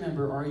want you to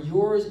remember, are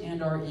yours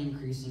and are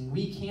increasing.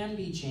 We can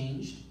be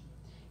changed,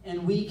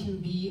 and we can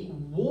be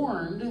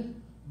warned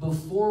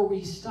before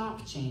we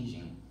stop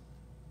changing.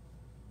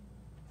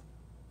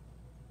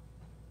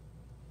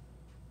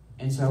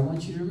 And so I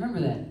want you to remember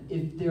that.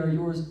 If they are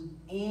yours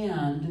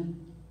and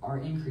are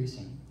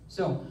increasing.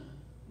 So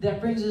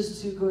that brings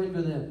us to, go ahead and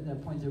go to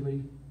that point there,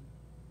 buddy.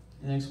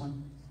 The next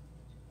one.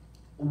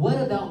 What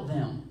about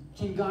them?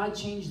 Can God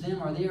change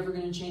them? Are they ever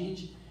going to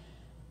change?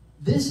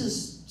 This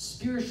is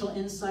spiritual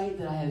insight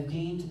that I have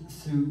gained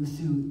through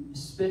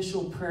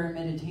special prayer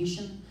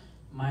meditation.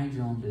 Mind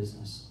your own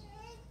business.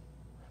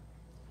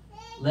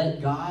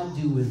 Let God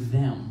do with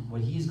them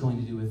what He's going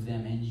to do with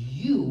them, and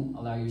you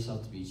allow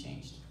yourself to be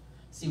changed.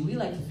 See, we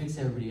like to fix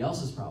everybody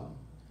else's problem.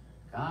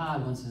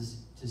 God wants us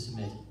to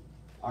submit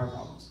our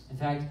problems. In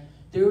fact,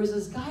 there was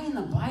this guy in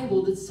the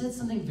Bible that said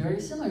something very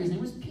similar. His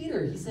name was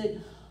Peter. He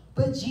said,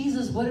 "But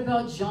Jesus, what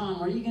about John?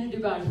 What are you going to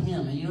do about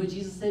him?" And you know what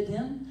Jesus said to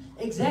him?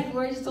 Exactly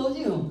what I just told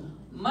you.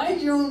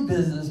 Mind your own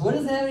business. What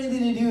does that have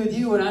anything to do with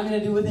you, what I'm going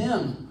to do with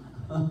him?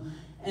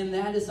 And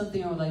that is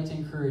something I would like to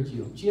encourage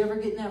you. Do you ever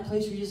get in that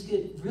place where you just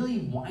get really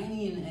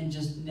whiny and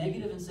just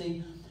negative and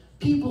say,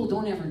 people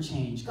don't ever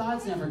change.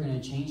 God's never going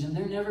to change, and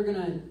they're never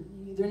going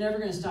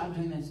to stop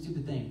doing that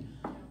stupid thing.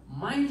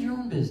 Mind your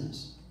own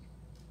business.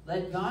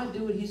 Let God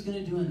do what He's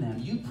going to do in them.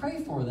 You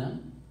pray for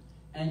them,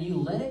 and you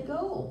let it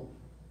go,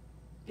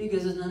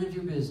 because it's none of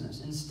your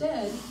business.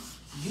 Instead,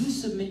 you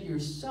submit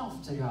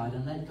yourself to God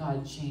and let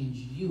God change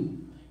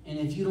you. And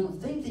if you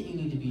don't think that you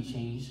need to be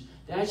changed,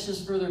 that's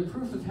just further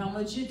proof of how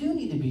much you do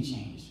need to be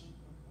changed.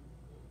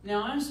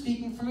 Now, I'm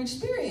speaking from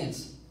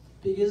experience,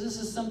 because this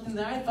is something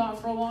that I thought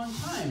for a long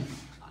time.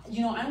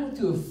 You know, I went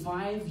through a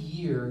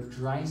 5-year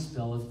dry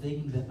spell of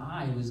thinking that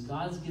I was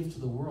God's gift to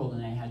the world,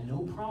 and I had no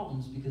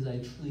problems because I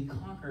truly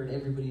conquered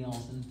everybody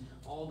else and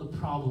all the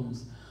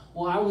problems.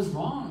 Well, I was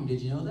wrong.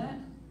 Did you know that?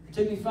 It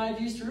took me 5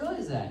 years to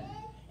realize that.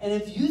 And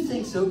if you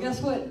think so,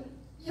 guess what?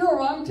 You're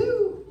wrong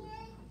too.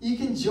 You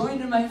can join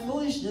in my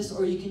foolishness,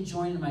 or you can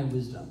join in my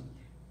wisdom.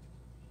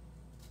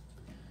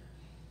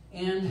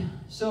 And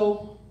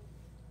so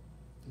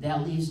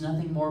that leaves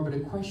nothing more but a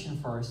question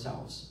for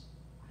ourselves.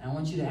 And I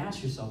want you to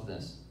ask yourself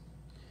this.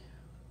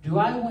 Do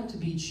I want to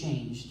be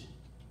changed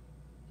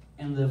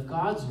and live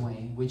God's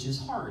way, which is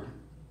hard?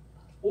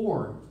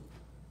 Or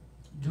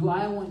do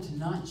I want to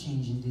not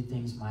change and do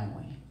things my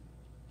way?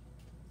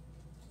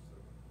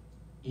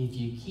 If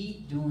you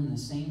keep doing the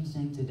same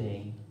thing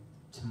today,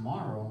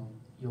 tomorrow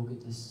you'll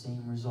get the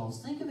same results.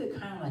 Think of it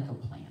kind of like a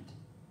plant.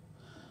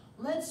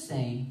 Let's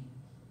say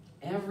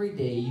every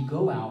day you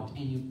go out and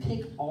you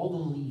pick all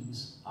the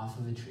leaves off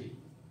of a tree.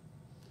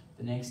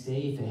 The next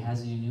day, if it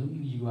has any new,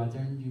 you go out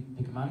there and you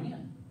pick them out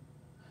again.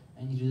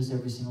 And you do this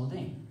every single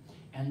day.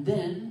 And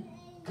then,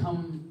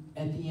 come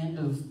at the end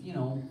of,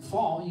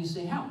 fall, you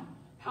say, how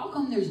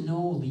come there's no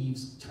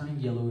leaves turning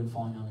yellow and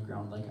falling on the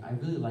ground? Like, I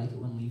really like it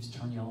when leaves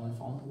turn yellow and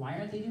fall. Why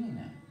aren't they doing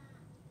that?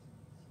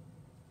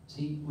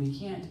 See, we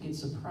can't get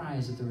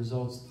surprised at the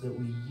results that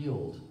we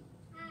yield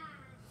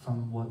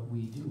from what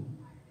we do.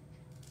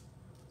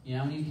 You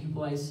know how many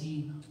people I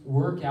see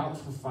work out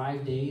for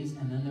 5 days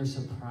and then they're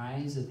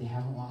surprised that they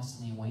haven't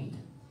lost any weight?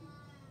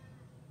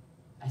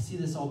 I see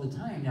this all the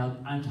time. Now,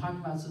 I'm talking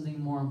about something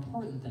more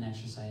important than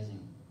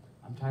exercising.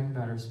 I'm talking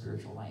about our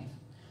spiritual life.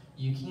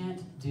 You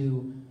can't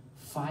do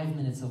 5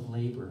 minutes of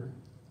labor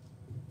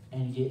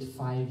and get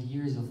 5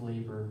 years of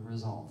labor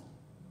result.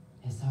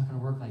 It's not going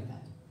to work like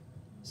that.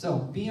 So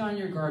be on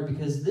your guard,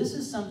 because this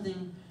is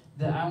something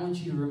that I want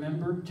you to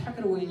remember. Tuck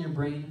it away in your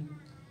brain.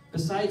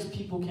 Besides,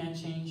 people can't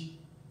change,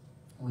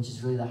 which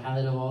is really the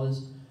highlight of all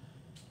this.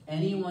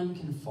 Anyone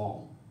can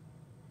fall.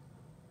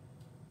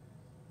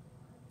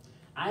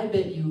 I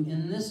bet you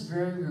in this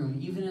very room,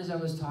 even as I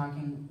was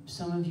talking,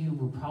 some of you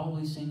were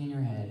probably saying in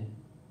your head,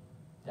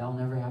 that'll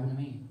never happen to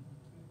me.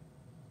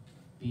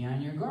 Be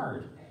on your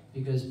guard,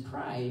 because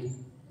pride's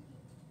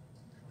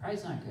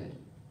not good.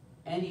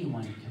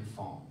 Anyone can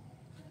fall.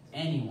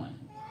 Anyone.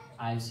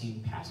 I've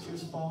seen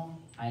pastors fall.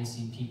 I've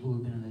seen people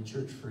who've been in the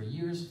church for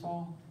years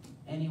fall.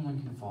 Anyone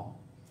can fall.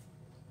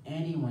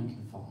 Anyone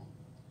can fall.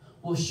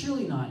 Well,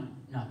 surely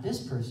not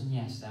this person.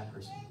 Yes, that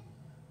person.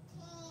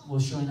 Well,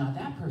 surely not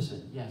that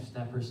person. Yes,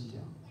 that person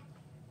too.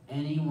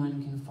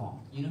 Anyone can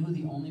fall. You know who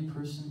the only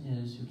person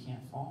is who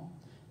can't fall?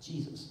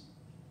 Jesus.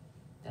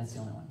 That's the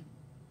only one.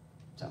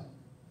 So,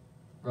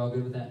 we're all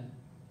good with that?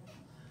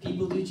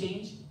 People do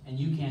change, and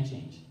you can't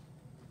change.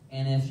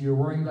 And if you're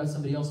worrying about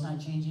somebody else not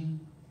changing,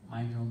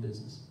 mind your own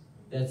business.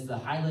 That's the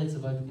highlights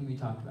of everything we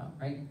talked about,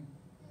 right?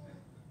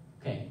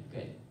 Okay,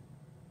 good.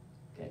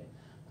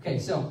 Okay,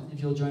 so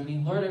if you'll join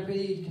me. Lord, I pray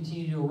that you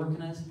continue to do a work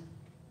in us.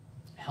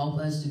 Help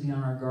us to be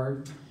on our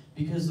guard,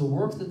 because the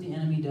work that the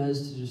enemy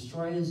does to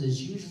destroy us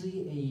is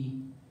usually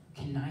a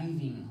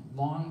conniving,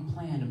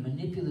 long-planned, a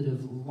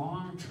manipulative,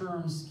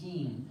 long-term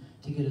scheme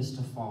to get us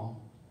to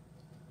fall.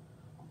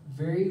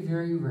 Very,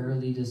 very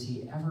rarely does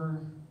he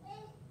ever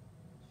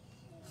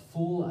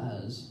fool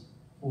us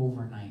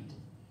overnight.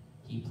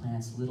 He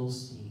plants little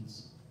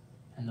seeds,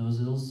 and those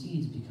little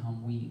seeds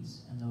become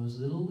weeds, and those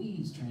little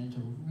weeds turn into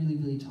really,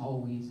 really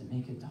tall weeds that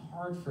make it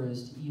hard for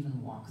us to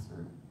even walk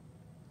through.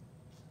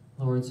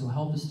 Lord, so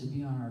help us to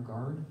be on our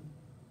guard.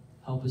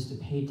 Help us to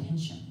pay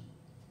attention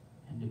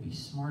and to be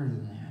smarter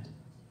than that.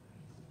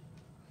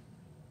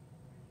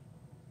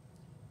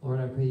 Lord,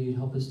 I pray you'd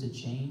help us to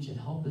change and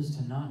help us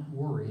to not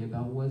worry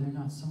about whether or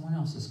not someone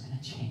else is going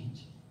to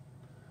change.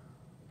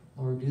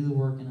 Lord, do the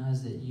work in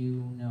us that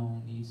you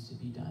know needs to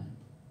be done.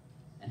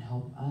 And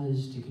help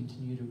us to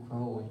continue to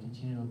grow and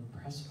continue to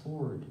press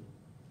forward.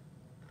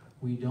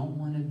 We don't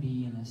want to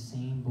be in the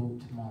same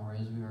boat tomorrow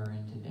as we are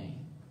in today.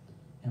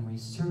 And we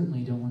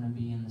certainly don't want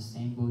to be in the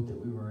same boat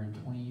that we were in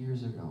 20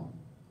 years ago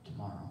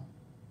tomorrow.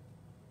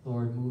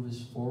 Lord, move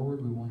us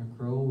forward. We want to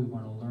grow. We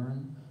want to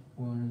learn.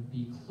 We want to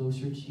be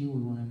closer to you.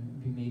 We want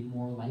to be made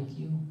more like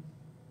you.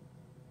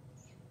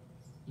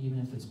 Even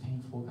if it's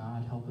painful,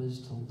 God, help us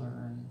to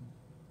learn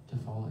to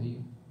follow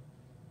you.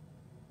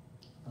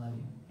 I love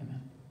you.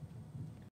 Amen.